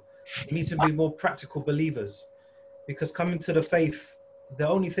practical. We need to be more practical believers, because coming to the faith, the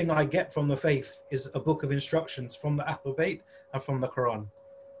only thing I get from the faith is a book of instructions from the Ahlul Bayt and from the Quran.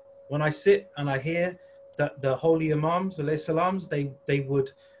 When I sit and I hear that the holy Imams, alayhi salams, they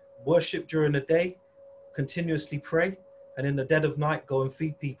would worship during the day, continuously pray, and in the dead of night go and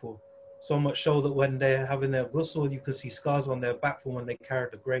feed people. So much so that when they're having their ghusl, you can see scars on their back from when they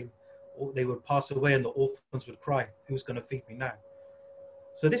carried the grain. Or they would pass away and the orphans would cry, who's going to feed me now?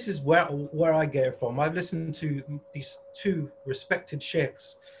 So this is where I get it from. I've listened to these two respected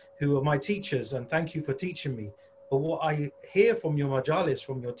sheikhs who are my teachers, and thank you for teaching me. But what I hear from your majalis,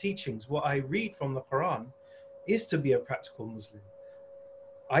 from your teachings, what I read from the Quran, is to be a practical Muslim.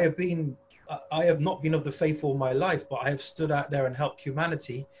 I have been I have not been of the faith all my life, but I have stood out there and helped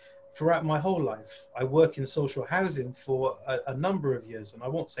humanity throughout my whole life. I work in social housing for a number of years, and I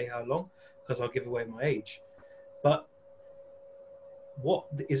won't say how long because I'll give away my age. But what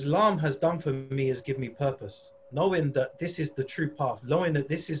Islam has done for me is give me purpose, knowing that this is the true path, knowing that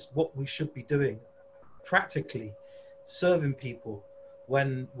this is what we should be doing, practically serving people.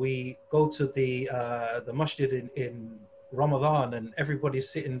 When we go to the masjid in Ramadan and everybody's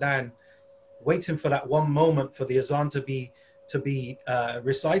sitting down waiting for that one moment for the azan to be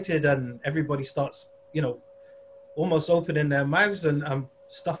recited, and everybody starts, you know, almost opening their mouths and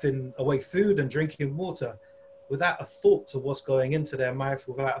stuffing away food and drinking water without a thought to what's going into their mouth,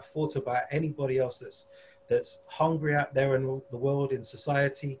 without a thought about anybody else that's hungry out there in the world, in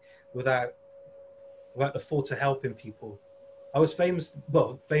society, without the thought of helping people. I was famous,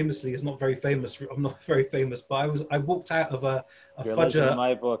 well, famously, it's not very famous. I'm not very famous, but I walked out of a You're a Fajr. legend in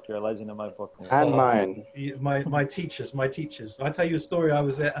my book. You're a legend in my book. And mine. My teachers. I'll tell you a story. I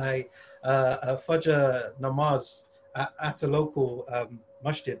was at a Fajr namaz at a local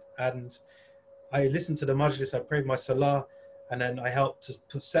masjid, and I listened to the majlis. I prayed my salah, and then I helped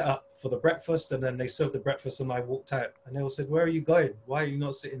to set up for the breakfast, and then they served the breakfast, and I walked out. And they all said, "Where are you going? Why are you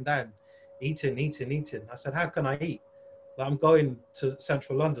not sitting down? Eating." I said, "How can I eat? I'm going to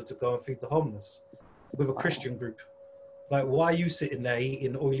central London to go and feed the homeless with a Christian group. Like, why are you sitting there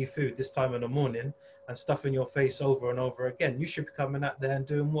eating oily food this time in the morning and stuffing your face over and over again? You should be coming out there and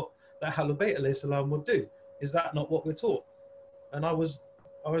doing what that Ahlul Bayt alayhi salam would do. Is that not what we're taught?" And I was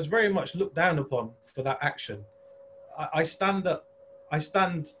very much looked down upon for that action. I stand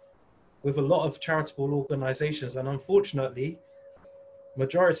with a lot of charitable organizations, and unfortunately,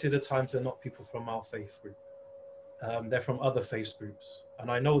 majority of the times they're not people from our faith group. They're from other faith groups.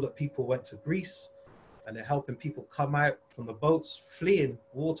 And I know that people went to Greece and they're helping people come out from the boats, fleeing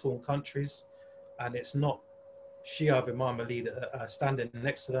war-torn countries. And it's not Shia of Imam Ali standing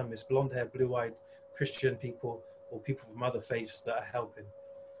next to them. It's blonde-haired, blue-eyed Christian people or people from other faiths that are helping.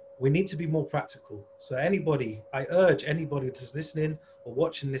 We need to be more practical. So I urge anybody that's listening or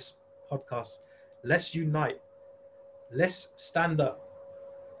watching this podcast, let's unite. Let's stand up.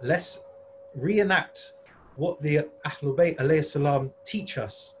 Let's reenact what the Ahlul Bayt alayhi salam teach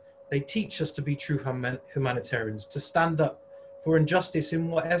us. They teach us to be true humanitarians, to stand up for injustice in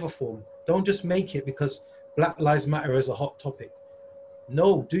whatever form. Don't just make it because Black Lives Matter is a hot topic.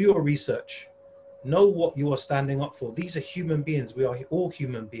 No, do your research. Know what you are standing up for. These are human beings. We are all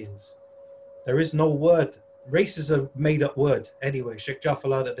human beings. There is no word. Race is a made-up word. Anyway, Sheikh Jafar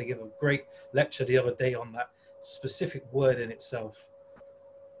Lada, they gave a great lecture the other day on that specific word in itself.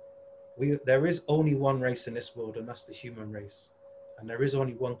 There is only one race in this world, and that's the human race. And there is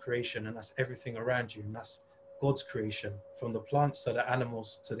only one creation, and that's everything around you, and that's God's creation, from the plants to the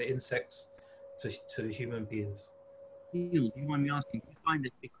animals to the insects to the human beings. Do you mind me asking, do you find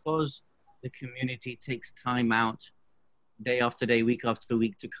that because the community takes time out day after day, week after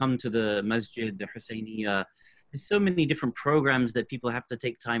week to come to the masjid, the Husseiniya, there's so many different programs that people have to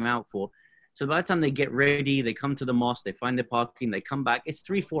take time out for. So by the time they get ready, they come to the mosque, they find their parking, they come back, it's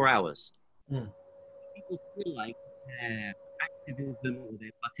 3-4 hours. People feel like their activism or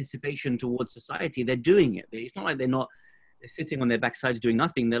their participation towards society, they're doing it. It's not like they're sitting on their backsides doing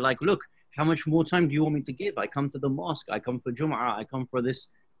nothing. They're like, look, how much more time do you want me to give? I come to the mosque, I come for Jum'ah, I come for this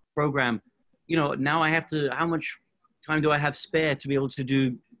program. You know, now I have to, how much time do I have spare to be able to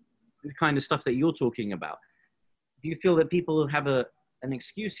do the kind of stuff that you're talking about? Do you feel that people have an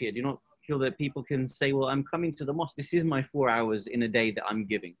excuse here? Do you not feel that people can say, well, I'm coming to the mosque, this is my 4 hours in a day that I'm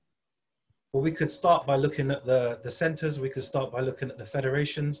giving? Well, we could start by looking at the centers. We could start by looking at the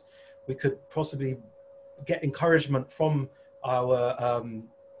federations. We could possibly get encouragement from our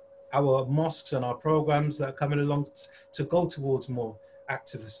mosques and our programs that are coming along to go towards more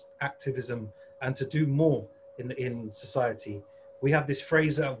activism and to do more in society. We have this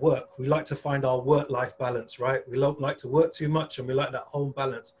phrase at work, we like to find our work-life balance, right? We don't like to work too much and we like that home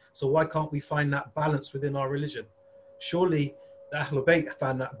balance. So why can't we find that balance within our religion? Surely the Ahlul Bayt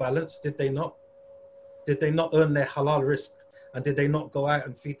found that balance, did they not? Did they not earn their halal rizq? And did they not go out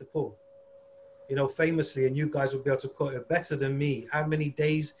and feed the poor? You know, famously, and you guys will be able to quote it better than me, how many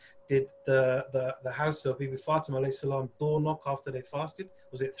days did the house of Bibi Fatima alayhi salam door knock after they fasted?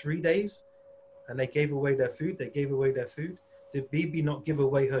 Was it 3 days? And they gave away their food, Did Bibi not give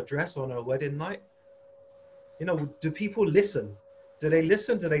away her dress on her wedding night? You know, do people listen? Do they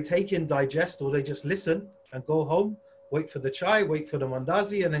listen? Do they take in, digest, or they just listen and go home, wait for the chai, wait for the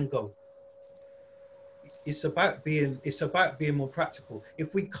mandazi, and then go? It's about being more practical.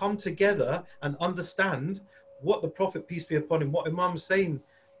 If we come together and understand what the Prophet, peace be upon him, what Imam is saying,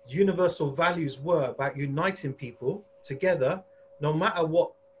 universal values were about uniting people together, no matter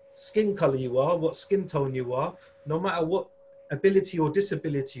what skin color you are, what skin tone you are, no matter what ability or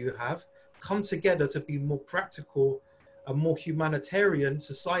disability you have, come together to be more practical, a more humanitarian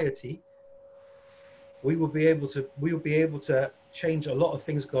society. We will be able to change a lot of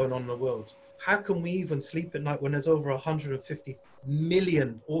things going on in the world. How can we even sleep at night when there's over 150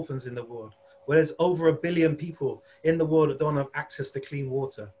 million orphans in the world, where there's over 1 billion people in the world that don't have access to clean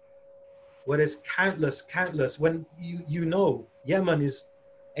water, where there's countless, when you know Yemen is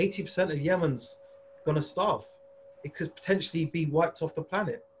 80% of Yemen's gonna starve. It could potentially be wiped off the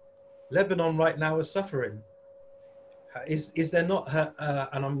planet. Lebanon right now is suffering. Is there not,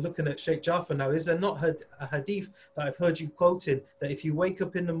 and I'm looking at Sheikh Jafar now, is there not a hadith that I've heard you quoting, that if you wake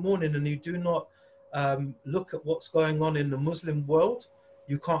up in the morning and you do not look at what's going on in the Muslim world,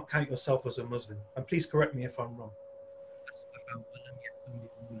 you can't count yourself as a Muslim? And please correct me if I'm wrong.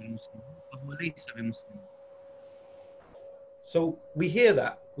 So we hear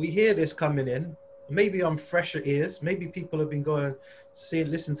that. We hear this coming in. Maybe I'm fresher ears. Maybe people have been going to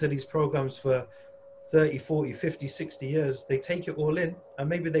listen to these programs for 30, 40, 50, 60 years. They take it all in, and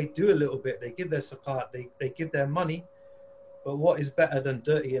maybe they do a little bit. They give their zakat, they give their money. But what is better than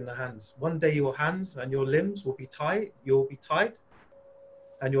dirty in the hands? One day your hands and your limbs will be tied. You'll be tied,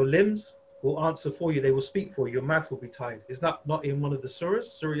 and your limbs will answer for you. They will speak for you. Your mouth will be tied. Is that not in one of the surahs,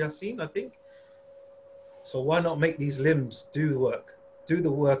 Surah Yasin, I think? So why not make these limbs do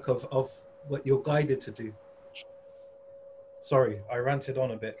the work of what you're guided to do? Sorry, I ranted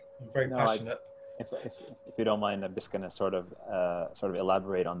on a bit. I'm very passionate. If you don't mind, I'm just going to sort of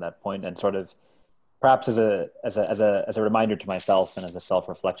elaborate on that point, and sort of perhaps as a reminder to myself and as a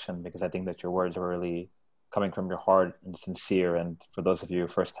self-reflection, because I think that your words are really coming from your heart and sincere. And for those of you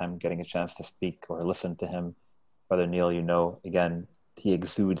first time getting a chance to speak or listen to him, Brother Neil, you know, again, he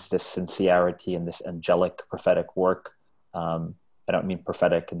exudes this sincerity and this angelic prophetic work. I don't mean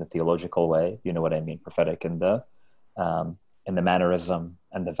prophetic in the theological way. You know what I mean? Prophetic in the mannerism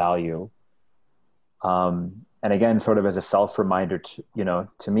and the value. And again, sort of as a self-reminder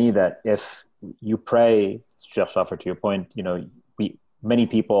to me, that if you pray, just offer to your point, many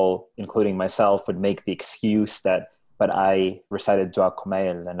people, including myself, would make the excuse that, but I recited Dua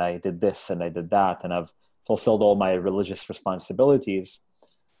Kumail and I did this and I did that and I've fulfilled all my religious responsibilities.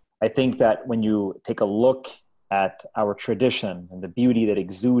 I think that when you take a look at our tradition and the beauty that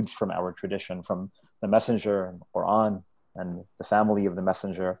exudes from our tradition, from the Messenger and Quran and the family of the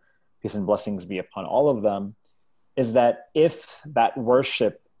Messenger, peace and blessings be upon all of them, is that if that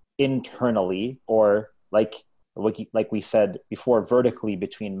worship internally, or like we said before, vertically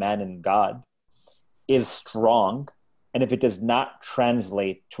between man and God, is strong, and if it does not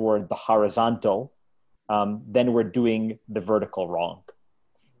translate toward the horizontal, then we're doing the vertical wrong.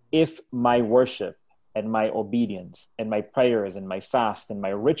 If my worship and my obedience and my prayers and my fast and my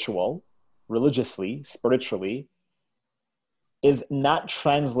ritual, religiously, spiritually, is not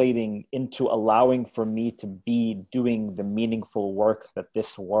translating into allowing for me to be doing the meaningful work that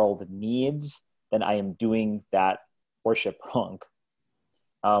this world needs, then I am doing that worship wrong.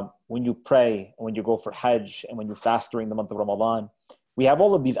 When you pray, when you go for Hajj, and when you fast during the month of Ramadan, we have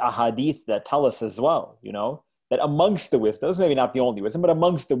all of these ahadith that tell us as well, that amongst the wisdoms, maybe not the only wisdom, but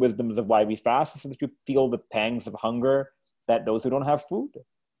amongst the wisdoms of why we fast is so that you feel the pangs of hunger that those who don't have food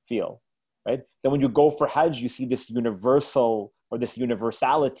feel, right? Then when you go for Hajj, you see this universal, or this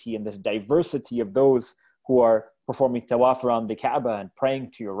universality and this diversity of those who are performing tawaf around the Kaaba and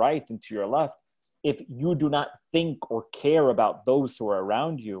praying to your right and to your left. If you do not think or care about those who are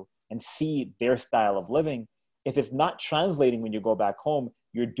around you and see their style of living, if it's not translating when you go back home,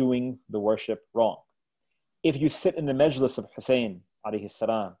 you're doing the worship wrong. If you sit in the majlis of Hussein alayhi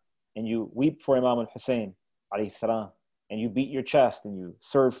salam and you weep for Imam al-Hussein alayhi salam, and you beat your chest and you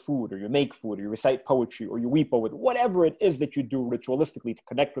serve food or you make food or you recite poetry or you weep over whatever it is that you do ritualistically to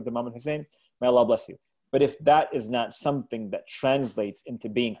connect with Imam al-Hussein, may Allah bless you. But if that is not something that translates into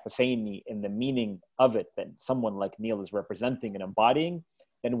being Husseini in the meaning of it that someone like Neil is representing and embodying,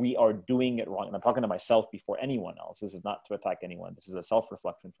 then we are doing it wrong. And I'm talking to myself before anyone else. This is not to attack anyone. This is a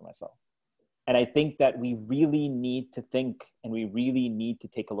self-reflection for myself. And I think that we really need to think, and we really need to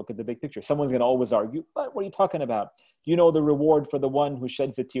take a look at the big picture. Someone's going to always argue, but what are you talking about? Do you know the reward for the one who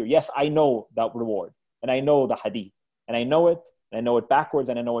sheds a tear? Yes, I know that reward. And I know the hadith. And I know it backwards,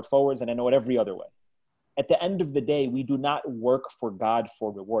 and I know it forwards, and I know it every other way. At the end of the day, we do not work for God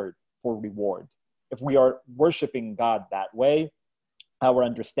for reward. If we are worshiping God that way, our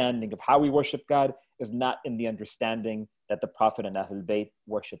understanding of how we worship God is not in the understanding that the Prophet and Ahlul Bayt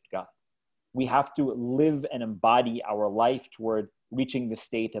worshipped God. We have to live and embody our life toward reaching the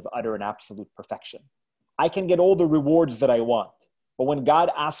state of utter and absolute perfection. I can get all the rewards that I want. But when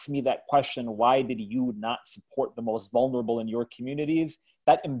God asks me that question, why did you not support the most vulnerable in your communities?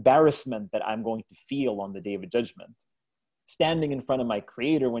 That embarrassment that I'm going to feel on the day of judgment, standing in front of my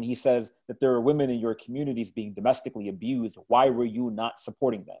Creator when he says that there are women in your communities being domestically abused, why were you not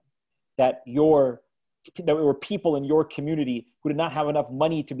supporting them? That there were people in your community who did not have enough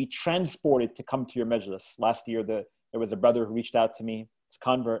money to be transported to come to your majlis. Last year, there was a brother who reached out to me, his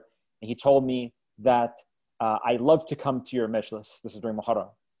convert, and he told me that I love to come to your majlis. This is during Muharram.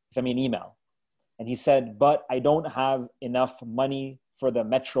 He sent me an email. And he said, but I don't have enough money for the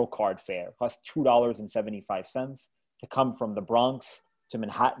Metro card fare. It costs $2.75 to come from the Bronx to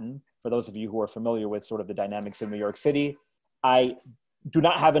Manhattan. For those of you who are familiar with sort of the dynamics in New York City, I do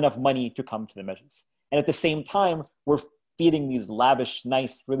not have enough money to come to the majlis. And at the same time, we're feeding these lavish,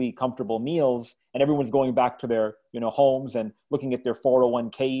 nice, really comfortable meals, and everyone's going back to their, homes and looking at their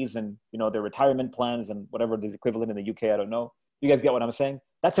 401ks and, their retirement plans and whatever is equivalent in the UK, I don't know. You guys get what I'm saying?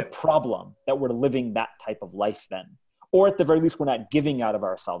 That's a problem that we're living that type of life then. Or at the very least, we're not giving out of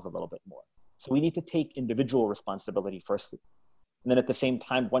ourselves a little bit more. So we need to take individual responsibility first. And then at the same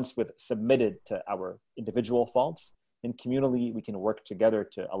time, once we've submitted to our individual faults, then communally we can work together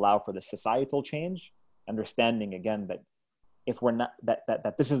to allow for the societal change, understanding again that if we're not,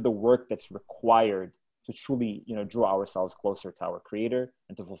 that this is the work that's required to truly, draw ourselves closer to our Creator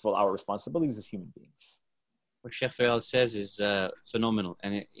and to fulfill our responsibilities as human beings. What Sheikh Fayal says is phenomenal.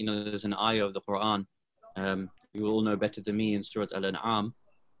 And, there's an ayah of the Quran, you will all know better than me, in Surah Al-An'am,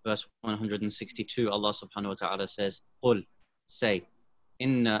 verse 162, Allah subhanahu wa ta'ala says, قُل, say,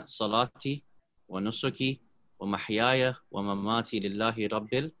 إِنَّ صَلَاتِي وَنُسُكِي وَمَحْيَايَ وَمَمَاتِي لِلَّهِ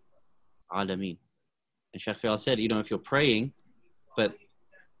رَبِّ الْعَالَمِينَ. And Sheikh Fayal said, if you're praying, but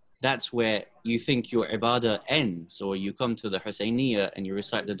that's where you think your ibadah ends, or you come to the Husayniyah and you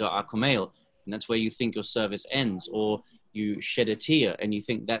recite the Dua Kumail, and that's where you think your service ends, or you shed a tear and you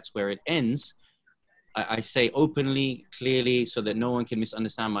think that's where it ends. I say openly, clearly, so that no one can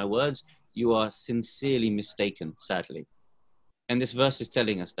misunderstand my words, you are sincerely mistaken, sadly. And this verse is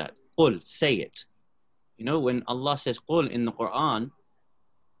telling us that. Qul, say it. When Allah says Qul in the Quran,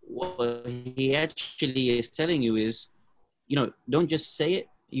 what he actually is telling you is, don't just say it,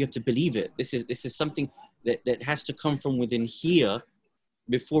 you have to believe it. This is something that has to come from within here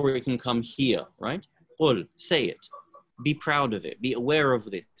before it can come here, right? Qul, say it. Be proud of it. Be aware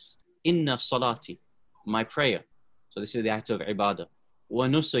of this. Inna salati, my prayer. So this is the act of ibadah. Wa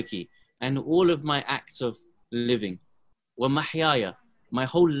nusuki, and all of my acts of living. Wa mahyaya, my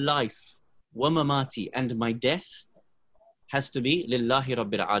whole life. Wa mamati, and my death has to be lillahi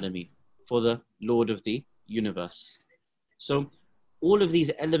rabbil alameen, for the Lord of the universe. So all of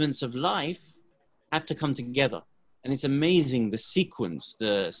these elements of life have to come together. And it's amazing the sequence,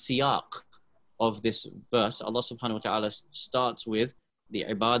 the siyaq of this verse. Allah subhanahu wa ta'ala starts with the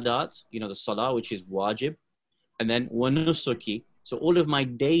ibadat, the salah, which is wajib, and then wa nusuki. So all of my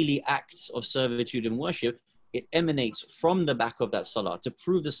daily acts of servitude and worship, it emanates from the back of that salah. To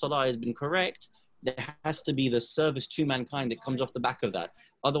prove the salah has been correct, there has to be the service to mankind that comes off the back of that.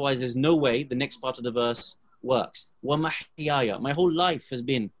 Otherwise, there's no way the next part of the verse works. Wa mahyaya, my whole life has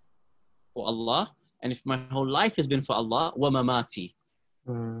been for Allah. And if my whole life has been for Allah, wa mamati.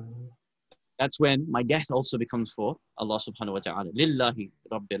 That's when my death also becomes for Allah subhanahu wa ta'ala. Lillahi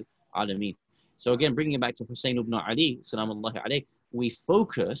rabbil alameen. So again, bringing it back to Hussein ibn Ali, salamullahi alayhi, we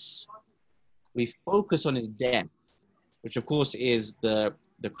focus on his death, which of course is the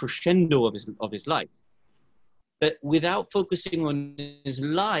crescendo of his life. But without focusing on his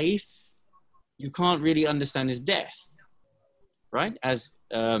life, you can't really understand his death, right? As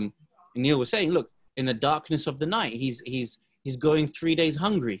Neil was saying, look, in the darkness of the night, he's going 3 days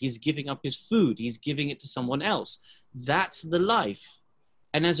hungry. He's giving up his food. He's giving it to someone else. That's the life.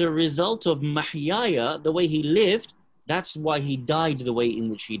 And as a result of mahyaya, the way he lived, that's why he died the way in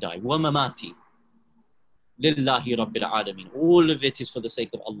which he died. Wa mamati. Lillahi rabbil alameen. All of it is for the sake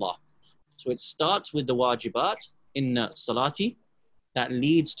of Allah. So it starts with the wajibat, inna salati. That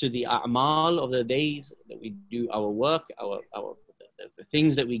leads to the a'mal of the days that we do our work, the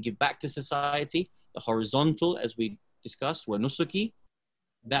things that we give back to society. The horizontal, as we discussed, wa nusuki,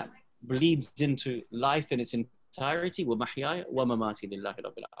 that bleeds into life in its entirety. Wa mahyaya wa mamati lillahi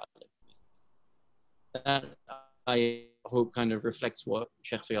rabbil alameen. That, I hope, kind of reflects what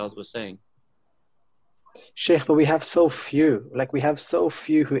Sheikh Fayaz was saying. Sheikh, but we have so few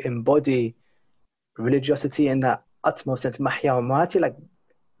who embody religiosity in that utmost sense, mahya wa mamati. Like,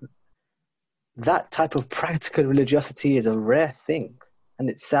 that type of practical religiosity is a rare thing, and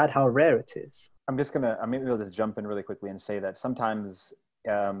it's sad how rare it is. maybe I'll just jump in really quickly and say that sometimes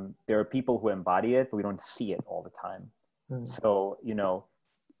there are people who embody it, but we don't see it all the time. So,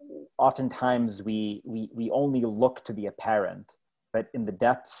 oftentimes we only look to the apparent, but in the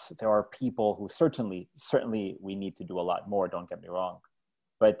depths, there are people who certainly we need to do a lot more, don't get me wrong.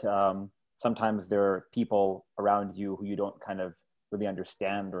 But sometimes there are people around you who you don't kind of really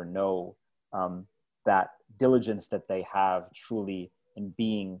understand or know that diligence that they have truly in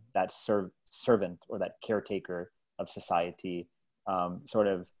being that servant or that caretaker of society, sort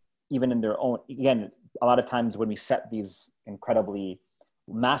of even in their own, again, a lot of times when we set these incredibly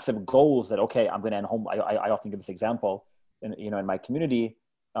massive goals that, okay, I'm going to end home. I often give this example in my community.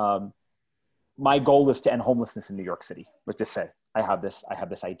 My goal is to end homelessness in New York City. Let's just say I have this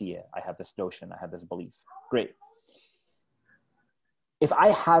idea, I have this notion, I have this belief. Great. If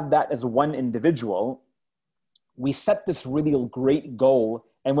I have that as one individual, we set this really great goal.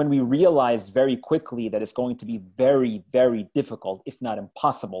 And when we realize very quickly that it's going to be very, very difficult, if not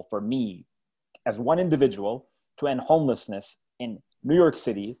impossible for me as one individual to end homelessness in New York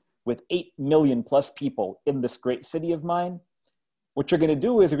City with 8 million plus people in this great city of mine, what you're going to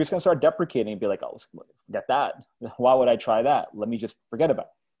do is you're just going to start deprecating and be like, oh, forget that. Why would I try that? Let me just forget about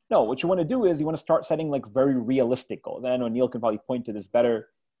it. No, what you want to do is you want to start setting like very realistic goals. And I know Neil can probably point to this better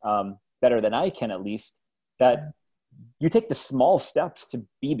than I can, at least, that you take the small steps to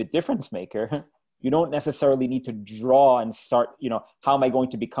be the difference maker. You don't necessarily need to draw and start, how am I going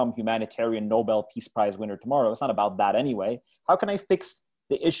to become humanitarian Nobel Peace Prize winner tomorrow? It's not about that anyway. How can I fix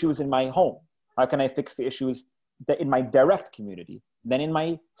the issues in my home? How can I fix the issues in my direct community, then in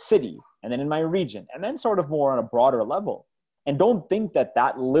my city, and then in my region, and then sort of more on a broader level? And don't think that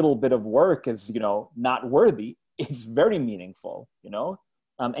that little bit of work is, not worthy. It's very meaningful,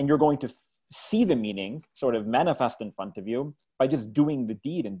 and you're going to see the meaning sort of manifest in front of you by just doing the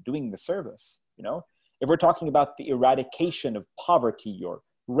deed and doing the service. If we're talking about the eradication of poverty or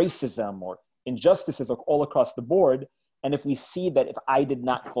racism or injustices all across the board, and if we see that if I did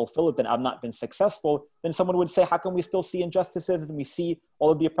not fulfill it, then I've not been successful, then someone would say, how can we still see injustices and we see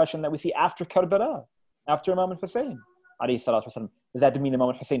all of the oppression that we see after Karbala, after Imam al-Hussein? Does that mean Imam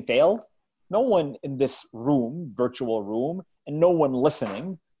al-Hussein failed? No one in this room, virtual room, and no one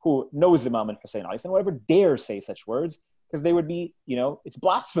listening who knows Imam al-Hussein would ever dare say such words, because they would be, it's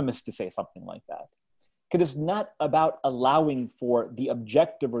blasphemous to say something like that. Because it's not about allowing for the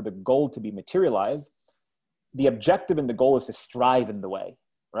objective or the goal to be materialized. The objective and the goal is to strive in the way,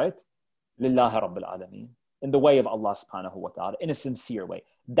 right? Lillahi Rabbil Alameen. In the way of Allah subhanahu wa ta'ala, in a sincere way.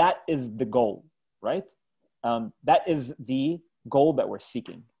 That is the goal, right? That is the goal that we're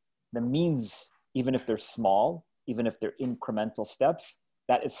seeking. The means, even if they're small, even if they're incremental steps,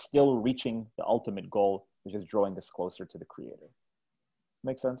 that is still reaching the ultimate goal, which is drawing us closer to the Creator.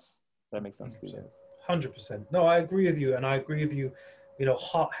 Make sense? Does that make sense to you? 100%. No, I agree with you. And I agree with you,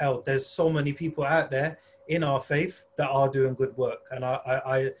 heart held. There's so many people out there in our faith that are doing good work. And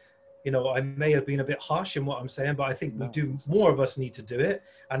I may have been a bit harsh in what I'm saying, but I think more of us need to do it.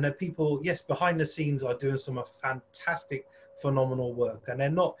 And that people, yes, behind the scenes are doing some fantastic, phenomenal work. And they're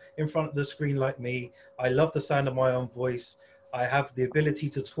not in front of the screen like me. I love the sound of my own voice. I have the ability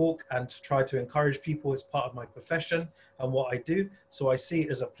to talk and to try to encourage people as part of my profession and what I do. So I see it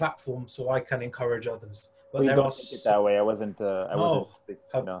as a platform so I can encourage others. But please don't take it that way. I wasn't.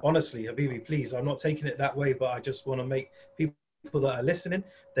 Honestly, Habibi, please, I'm not taking it that way, but I just want to make people that are listening,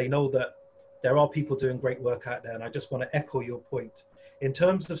 they know that there are people doing great work out there. And I just want to echo your point. In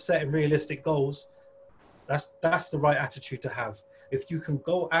terms of setting realistic goals, that's the right attitude to have. If you can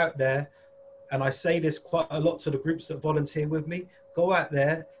go out there, and I say this quite a lot to the groups that volunteer with me, go out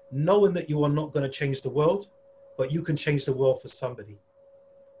there knowing that you are not going to change the world, but you can change the world for somebody.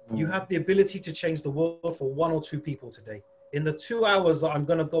 You have the ability to change the world for 1 or 2 people today. In the 2 hours that I'm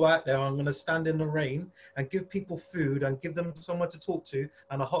going to go out there, I'm going to stand in the rain and give people food and give them someone to talk to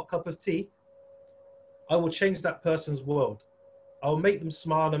and a hot cup of tea. I will change that person's world. I'll make them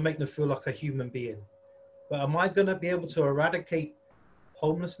smile and make them feel like a human being. But am I going to be able to eradicate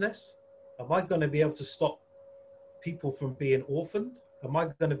homelessness? Am I going to be able to stop people from being orphaned? Am I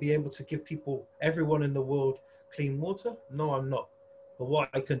going to be able to give everyone in the world, clean water? No, I'm not. But what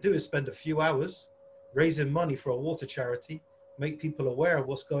I can do is spend a few hours raising money for a water charity, make people aware of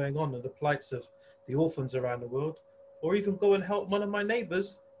what's going on and the plights of the orphans around the world, or even go and help one of my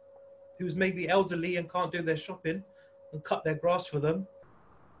neighbors who's maybe elderly and can't do their shopping and cut their grass for them.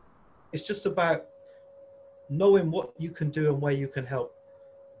 It's just about knowing what you can do and where you can help.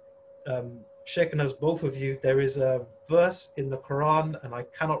 Sheikh and us, both of you, there is a verse in the Quran, and I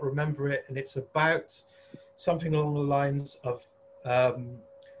cannot remember it, and it's about something along the lines of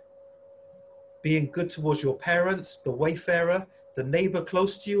being good towards your parents, the wayfarer, the neighbor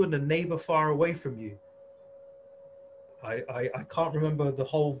close to you, and the neighbor far away from you. I can't remember the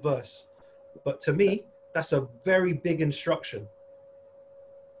whole verse, but to me, that's a very big instruction.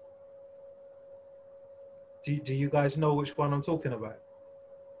 Do you guys know which one I'm talking about?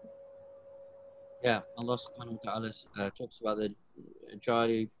 Yeah, Allah subhanahu wa ta'ala talks about the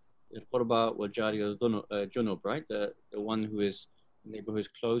jari al-qurba wa jari al-junub, right? The one who is neighbor who is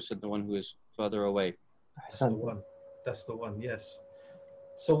close and the one who is further away. That's the one. That's the one, yes.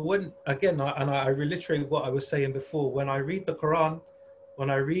 So when, again, I reiterate what I was saying before, when I read the Quran, when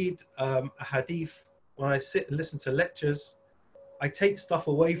I read a hadith, when I sit and listen to lectures, I take stuff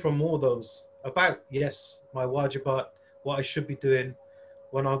away from all those about, yes, my wajibat, what I should be doing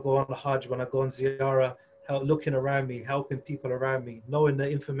when I go on the Hajj, when I go on ziyarah, looking around me, helping people around me, knowing the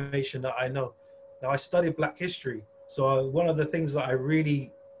information that I know. Now, I studied Black history. So one of the things that I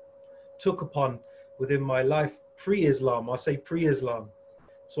really took upon within my life pre-Islam, I'll say pre-Islam.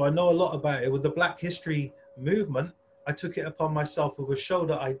 So I know a lot about it. With the Black history movement, I took it upon myself with a show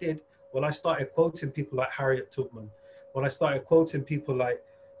that I did when I started quoting people like Harriet Tubman, when I started quoting people like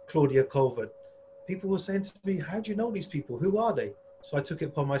Claudia Covert. People were saying to me, how do you know these people? Who are they? So I took it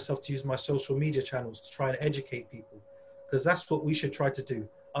upon myself to use my social media channels to try and educate people, because that's what we should try to do.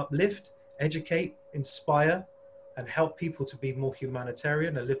 Uplift, educate, inspire, and help people to be more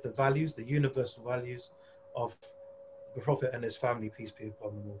humanitarian and live the values, the universal values of the Prophet and his family, peace be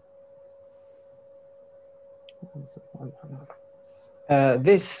upon them all.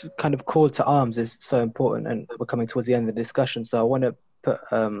 This kind of call to arms is so important, and we're coming towards the end of the discussion. So I want to put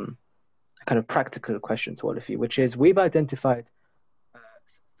a kind of practical question to all of you, which is, we've identified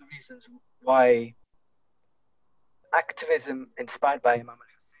the reasons why activism inspired by Imam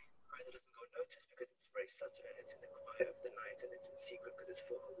al-Hussein either doesn't go unnoticed because it's very subtle and it's in the quiet of the night and it's in secret because it's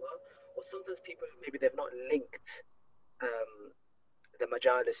for Allah, or sometimes people, maybe they've not linked the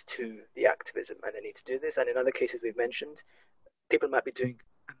majalis to the activism and they need to do this. And in other cases we've mentioned, people might be doing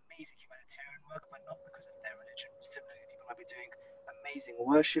amazing humanitarian work but not because of their religion. Similarly, people might be doing amazing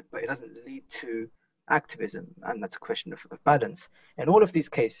worship but it doesn't lead to activism, and that's a question of balance. In all of these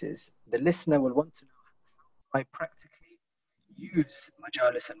cases, the listener will want to know how I practically use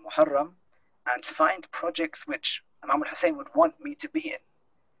majalis and muharram and find projects which Imam al-Hussein would want me to be in.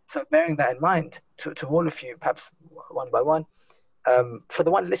 So bearing that in mind, to all of you, perhaps one by one, for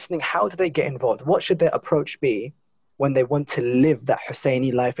the one listening, how do they get involved? What should their approach be when they want to live that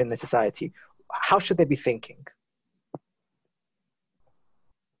Husseini life in the society? How should they be thinking?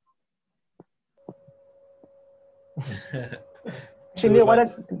 Actually, Neil,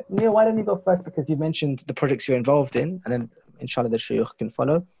 why don't you go first, because you mentioned the projects you're involved in, and then inshallah the shaykh can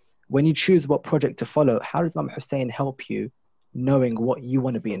follow. When you choose what project to follow, how does Imam Hussein help you knowing what you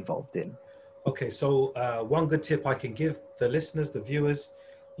want to be involved in? Okay, so one good tip I can give the listeners, the viewers,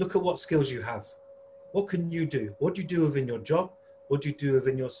 look at what skills you have. What can you do? What do you do within your job? What do you do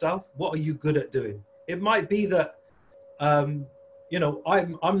within yourself? What are you good at doing? It might be that, you know,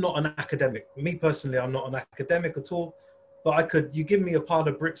 I'm not an academic. Me personally, I'm not an academic at all. But you give me a pile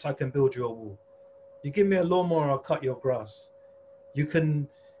of bricks, I can build you a wall. You give me a lawnmower, I'll cut your grass. You can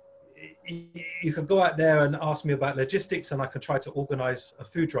go out there and ask me about logistics and I can try to organize a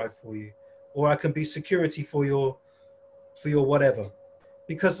food drive for you. Or I can be security for your whatever.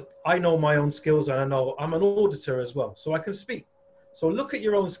 Because I know my own skills and I know I'm an auditor as well, so I can speak. So look at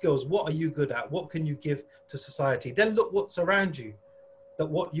your own skills. What are you good at? What can you give to society? Then look what's around you,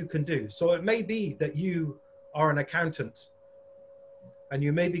 what you can do. So it may be that you are an accountant and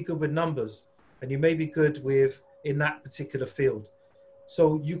you may be good with numbers and you may be good in that particular field.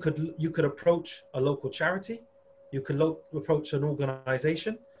 So you could approach a local charity. You could approach an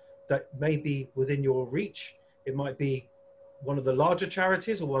organization that may be within your reach. It might be one of the larger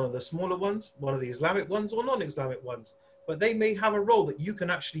charities or one of the smaller ones, one of the Islamic ones or non-Islamic ones, but they may have a role that you can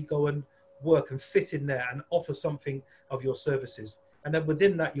actually go and work and fit in there and offer something of your services. And then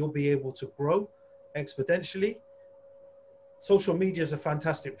within that, you'll be able to grow exponentially. Social media is a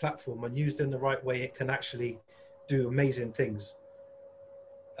fantastic platform, and used in the right way, it can actually do amazing things.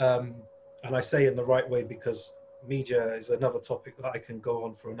 And I say in the right way because media is another topic that I can go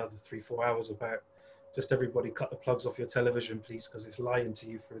on for another 3-4 hours about. Just everybody cut the plugs off your television, please, because it's lying to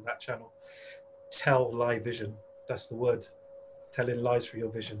you through that channel. Tell lie vision. That's the word. Telling lies for your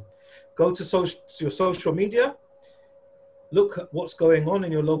vision. Go to your social media. Look at what's going on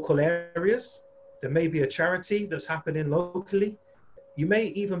in your local areas. There may be a charity that's happening locally. You may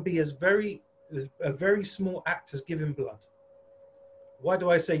even be a very small act as giving blood. Why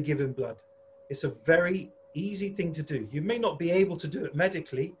do I say giving blood? It's a very easy thing to do. You may not be able to do it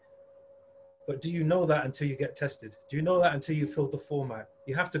medically, But do you know that until you get tested? Do you know that until you fill the form out?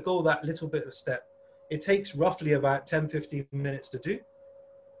 You have to go that little bit of step. It takes roughly about 10, 15 minutes to do.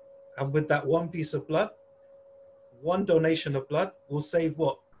 And with that one piece of blood, one donation of blood will save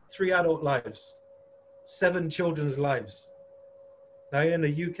what? 3 adult lives, 7 children's lives. Now in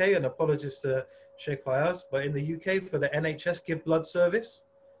the UK, and apologies to Sheikh Fayaz, but in the UK for the NHS Give Blood service,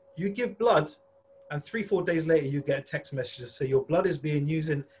 you give blood and 3-4 days later you get a text message to say your blood is being used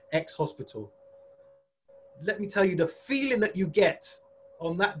in X hospital. Let me tell you, the feeling that you get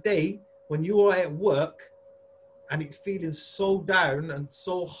on that day when you are at work and it's feeling so down and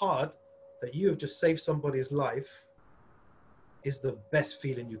so hard that you have just saved somebody's life is the best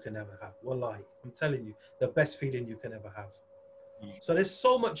feeling you can ever have. Wallahi, I'm telling you, the best feeling you can ever have. So there's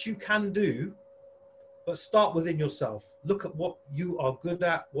so much you can do, but start within yourself. Look at what you are good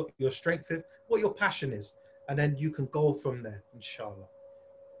at, what your strength is, what your passion is, and then you can go from there, inshallah.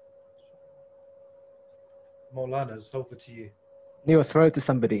 Maulana, it's over to you. Neil, throw it to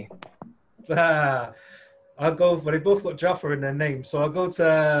somebody. I'll go for, they both got Jafar in their name, so I'll go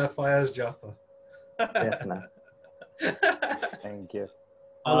to Fayaz Jafar. Yes, man. Thank you.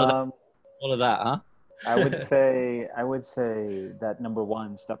 All of that, huh? I would say that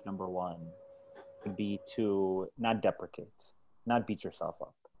step number one would be to not deprecate, not beat yourself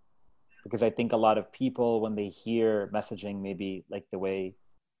up. Because I think a lot of people, when they hear messaging, maybe like the way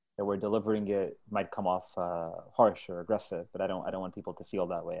that we're delivering it might come off harsh or aggressive, but I don't want people to feel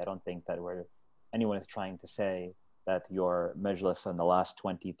that way. I don't think that anyone is trying to say that your majlis in the last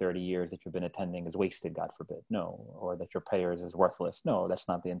 20, 30 years that you've been attending is wasted, God forbid. No. Or that your prayers is worthless. No, that's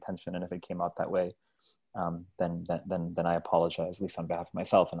not the intention. And if it came out that way, then I apologize, at least on behalf of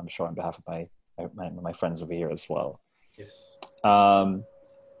myself, and I'm sure on behalf of my friends over here as well. Yes.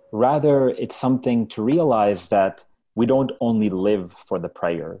 Rather, it's something to realize that we don't only live for the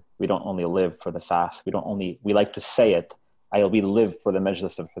prayer. We don't only live for the fast. We like to say it, we live for the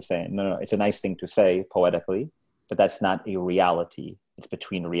Majlis of Hussein. No, it's a nice thing to say poetically, but that's not a reality. It's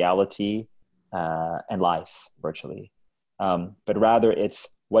between reality and lies, virtually. But rather, it's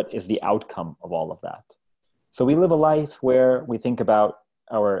what is the outcome of all of that. So we live a life where we think about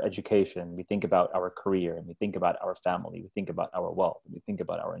our education, we think about our career, and we think about our family, we think about our wealth, and we think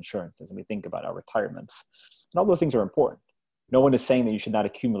about our insurances, and we think about our retirements. And all those things are important. No one is saying that you should not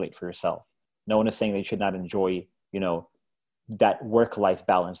accumulate for yourself. No one is saying that you should not enjoy, that work-life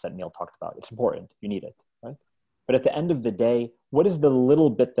balance that Neil talked about. It's important. You need it, right? But at the end of the day, what is the little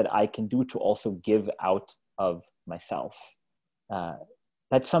bit that I can do to also give out of myself?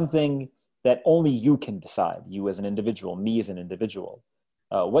 That's something that only you can decide, you as an individual, me as an individual.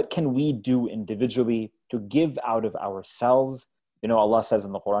 What can we do individually to give out of ourselves? Allah says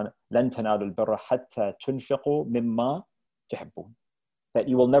in the Quran, لَن تَنَالُوا الْبِرَّ حَتَّى تُنْفِقُوا مِمَّا تُحِبُّونَ, that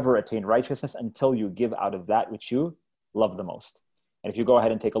you will never attain righteousness until you give out of that which you love the most. And if you go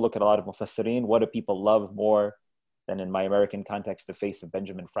ahead and take a look at a lot of mufassirin, what do people love more than, in my American context, the face of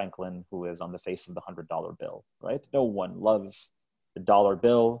Benjamin Franklin, who is on the face of the $100 bill, right? No one loves the dollar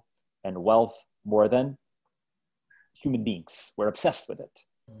bill and wealth more than human beings. We're obsessed with it.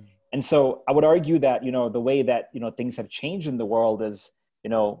 And so I would argue that, the way that, things have changed in the world is,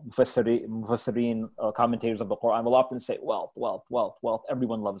 mufassirin, commentators of the Quran will often say, wealth, wealth, wealth, wealth.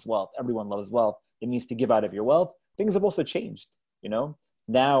 Everyone loves wealth. Everyone loves wealth. It means to give out of your wealth. Things have also changed,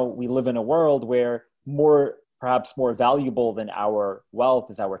 Now we live in a world where perhaps more valuable than our wealth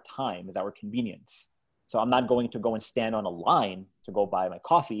is our time, is our convenience. So I'm not going to go and stand on a line to go buy my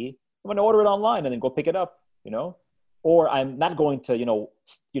coffee. I'm going to order it online and then go pick it up, Or I'm not going to,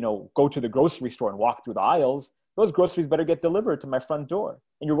 go to the grocery store and walk through the aisles. Those groceries better get delivered to my front door,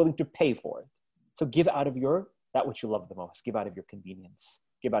 and you're willing to pay for it. So give out of that which you love the most. Give out of your convenience.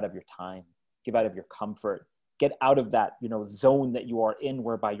 Give out of your time. Give out of your comfort. Get out of that, zone that you are in,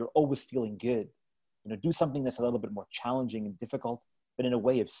 whereby you're always feeling good. Do something that's a little bit more challenging and difficult, but in a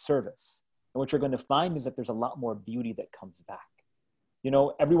way of service. And what you're going to find is that there's a lot more beauty that comes back.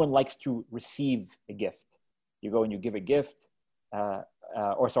 Everyone likes to receive a gift. You go and you give a gift,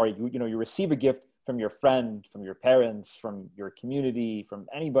 you receive a gift from your friend, from your parents, from your community, from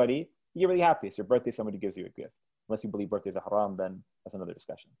anybody. You're really happy. It's your birthday, somebody gives you a gift. Unless you believe birthdays are haram, then that's another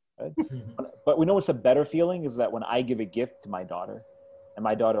discussion, right? But we know what's a better feeling is that when I give a gift to my daughter, and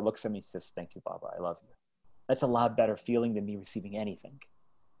my daughter looks at me and says, "Thank you, Baba, I love you." That's a lot better feeling than me receiving anything.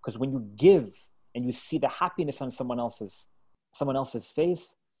 Because when you give and you see the happiness on someone else's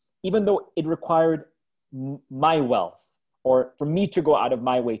face, even though it required my wealth, or for me to go out of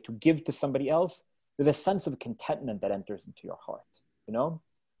my way to give to somebody else, there's a sense of contentment that enters into your heart.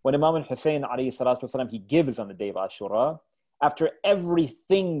 When Imam al-Hussein, alayhi salatu wasalam, he gives on the day of Ashura, After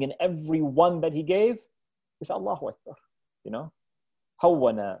everything and everyone that he gave, he said, Allahu Akbar. You know?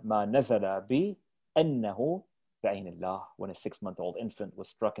 هَوَّنَ مَا نَزَلَ بِي أَنَّهُ بِعَيْنِ اللَّهِ. When a 6-month-old infant was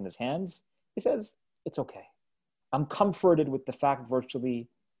struck in his hands, he says, it's okay. I'm comforted with the fact virtually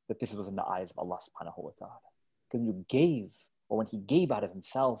that this was in the eyes of Allah subhanahu wa ta'ala. Because you gave, or when he gave out of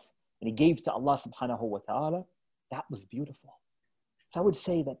himself, and he gave to Allah subhanahu wa ta'ala, that was beautiful. So I would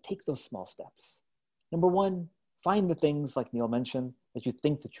say that take those small steps. Number one, find the things like Neil mentioned that you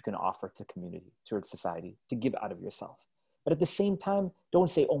think that you can offer to community, to society, to give out of yourself. But at the same time,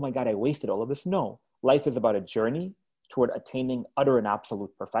 don't say, oh my God, I wasted all of this. No, life is about a journey toward attaining utter and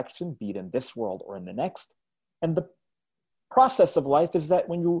absolute perfection, be it in this world or in the next. And the process of life is that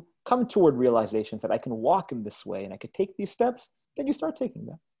when you come toward realizations that I can walk in this way and I could take these steps, then you start taking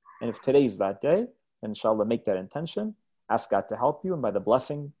them. And if today is that day, then inshallah, make that intention, ask God to help you, and by the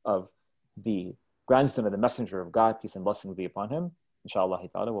blessing of the grandson of the Messenger of God, peace and blessings be upon him, inshallah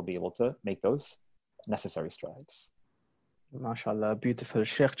ta'ala will be able to make those necessary strides. MashaAllah, beautiful.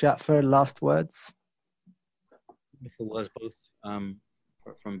 Sheikh Ja'far, last words? Beautiful words, both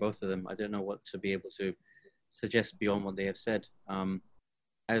from both of them. I don't know what to be able to suggest beyond what they have said.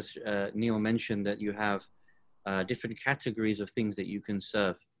 As Neil mentioned, that you have different categories of things that you can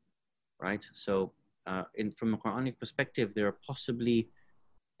serve, right? So from a Quranic perspective, there are possibly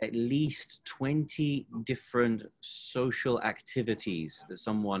at least 20 different social activities that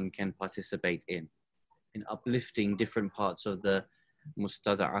someone can participate in uplifting different parts of the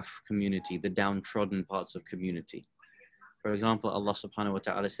mustada'af community, the downtrodden parts of community. For example, Allah subhanahu wa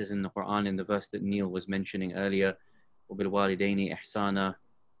ta'ala says in the Quran, in the verse that Neil was mentioning earlier, وَبِالْوَالِدَيْنِ إِحْسَانًا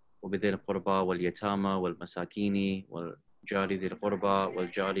وَبِذِي الْقُرْبَى وَالْيَتَامَى وَالْمَسَاكِينِ وَالْجَارِ ذِي الْقُرْبَى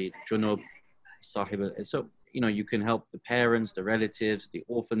وَالْجَارِ الْجُنُبِ صَاحِبِ. So, you can help the parents, the relatives, the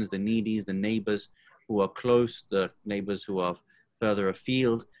orphans, the needies, the neighbors who are close, the neighbors who are further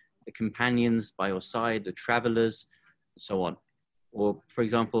afield, the companions by your side, the travelers, and so on. Or, for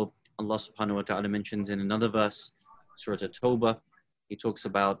example, Allah subhanahu wa ta'ala mentions in another verse, Surah At-Tawbah, he talks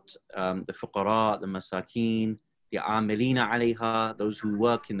about the fuqara, the masakeen, the amilina alayha, those who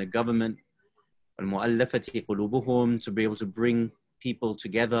work in the government, al-mu'allafati qulubuhum, to be able to bring people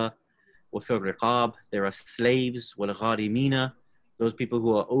together. وَفِي الرِّقَابِ, there are slaves, وَالْغَارِمِينَ, those people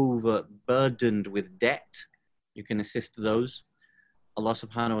who are overburdened with debt, you can assist those. Allah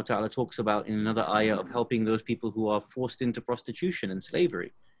subhanahu wa ta'ala talks about in another ayah of helping those people who are forced into prostitution and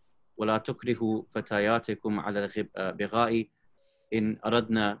slavery. وَلَا تُكْرِهُ فَتَيَاتِكُمْ عَلَى الْبِغَاءِ إِنْ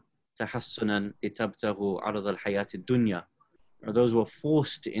أَرَدْنَا تَحَسُّنًا لِتَبْتَغُوا عَرَضَ الْحَيَاةِ الدُّنْيَا. Those who are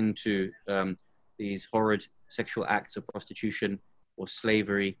forced into these horrid sexual acts of prostitution or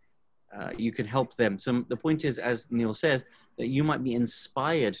slavery, you can help them. So the point is, as Neil says, that you might be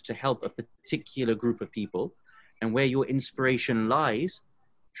inspired to help a particular group of people, and where your inspiration lies,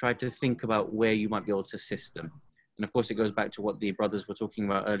 try to think about where you might be able to assist them. And of course, it goes back to what the brothers were talking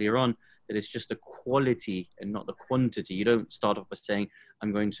about earlier on, that it's just the quality and not the quantity. You don't start off by saying,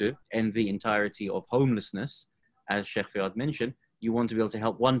 I'm going to end the entirety of homelessness, as Sheikh Fiyad mentioned. You want to be able to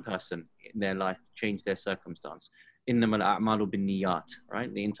help one person in their life, change their circumstance. إِنَّمَا الْأَعْمَالُ بِالنِّيَّاتِ,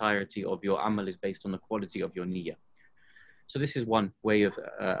 right? The entirety of your amal is based on the quality of your niyyah. So this is one way of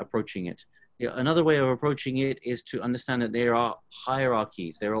approaching it. Another way of approaching it is to understand that there are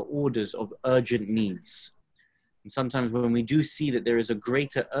hierarchies, there are orders of urgent needs. And sometimes when we do see that there is a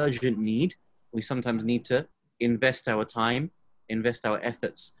greater urgent need, we sometimes need to invest our time, invest our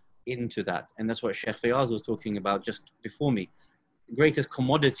efforts into that. And that's what Sheikh Fiyaz was talking about just before me. The greatest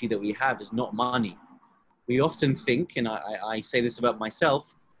commodity that we have is not money. We often think, and I say this about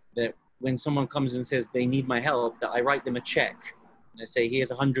myself, that when someone comes and says they need my help, that I write them a check. And I say, here's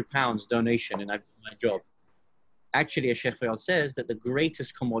 £100 donation and I've done my job. Actually, as Sheikh Fiyad says, that the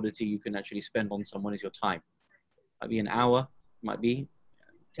greatest commodity you can actually spend on someone is your time. It might be an hour, it might be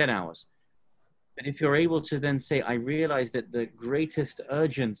 10 hours. But if you're able to then say, I realize that the greatest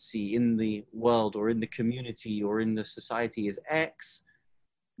urgency in the world or in the community or in the society is X,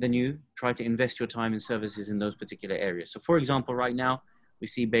 then you try to invest your time in services in those particular areas. So for example, right now, we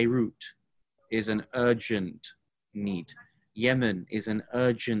see Beirut is an urgent need. Yemen is an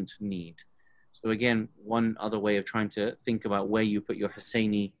urgent need. So again, one other way of trying to think about where you put your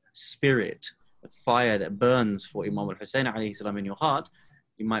Husseini spirit, the fire that burns for Imam al-Hussein alayhi salam in your heart,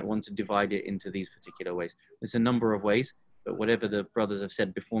 you might want to divide it into these particular ways. There's a number of ways, but whatever the brothers have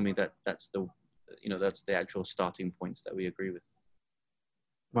said before me, that's the actual starting points that we agree with.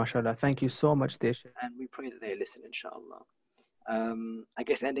 MashaAllah, thank you so much, Desh, and we pray that they listen, inshallah. I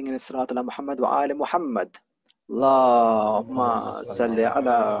guess ending in As-salatu ala Muhammad wa ali Muhammad. اللهم صل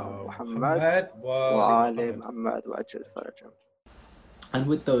على محمد وآل محمد. محمد وعجل فرجهم. And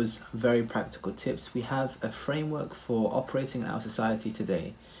with those very practical tips, we have a framework for operating in our society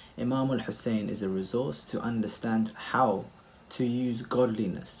today. Imam al-Hussein is a resource to understand how to use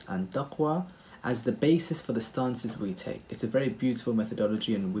godliness and taqwa as the basis for the stances we take. It's a very beautiful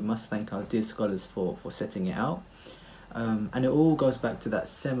methodology, and we must thank our dear scholars for setting it out. And it all goes back to that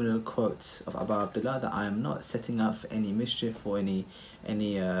seminal quote of Abu Abdullah, that I am not setting out for any mischief or any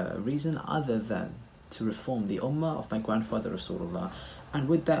reason other than to reform the ummah of my grandfather Rasulullah. And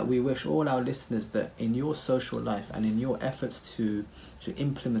with that, we wish all our listeners that in your social life and in your efforts to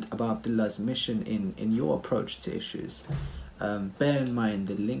implement Abu Abdullah's mission in your approach to issues, bear in mind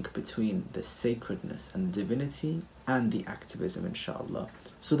the link between the sacredness and the divinity and the activism, inshallah,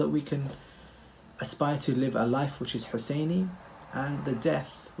 so that we can aspire to live a life which is Husseini and the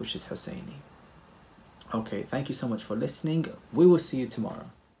death which is Husseini. Okay, thank you so much for listening. We will see you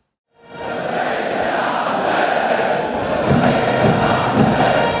tomorrow.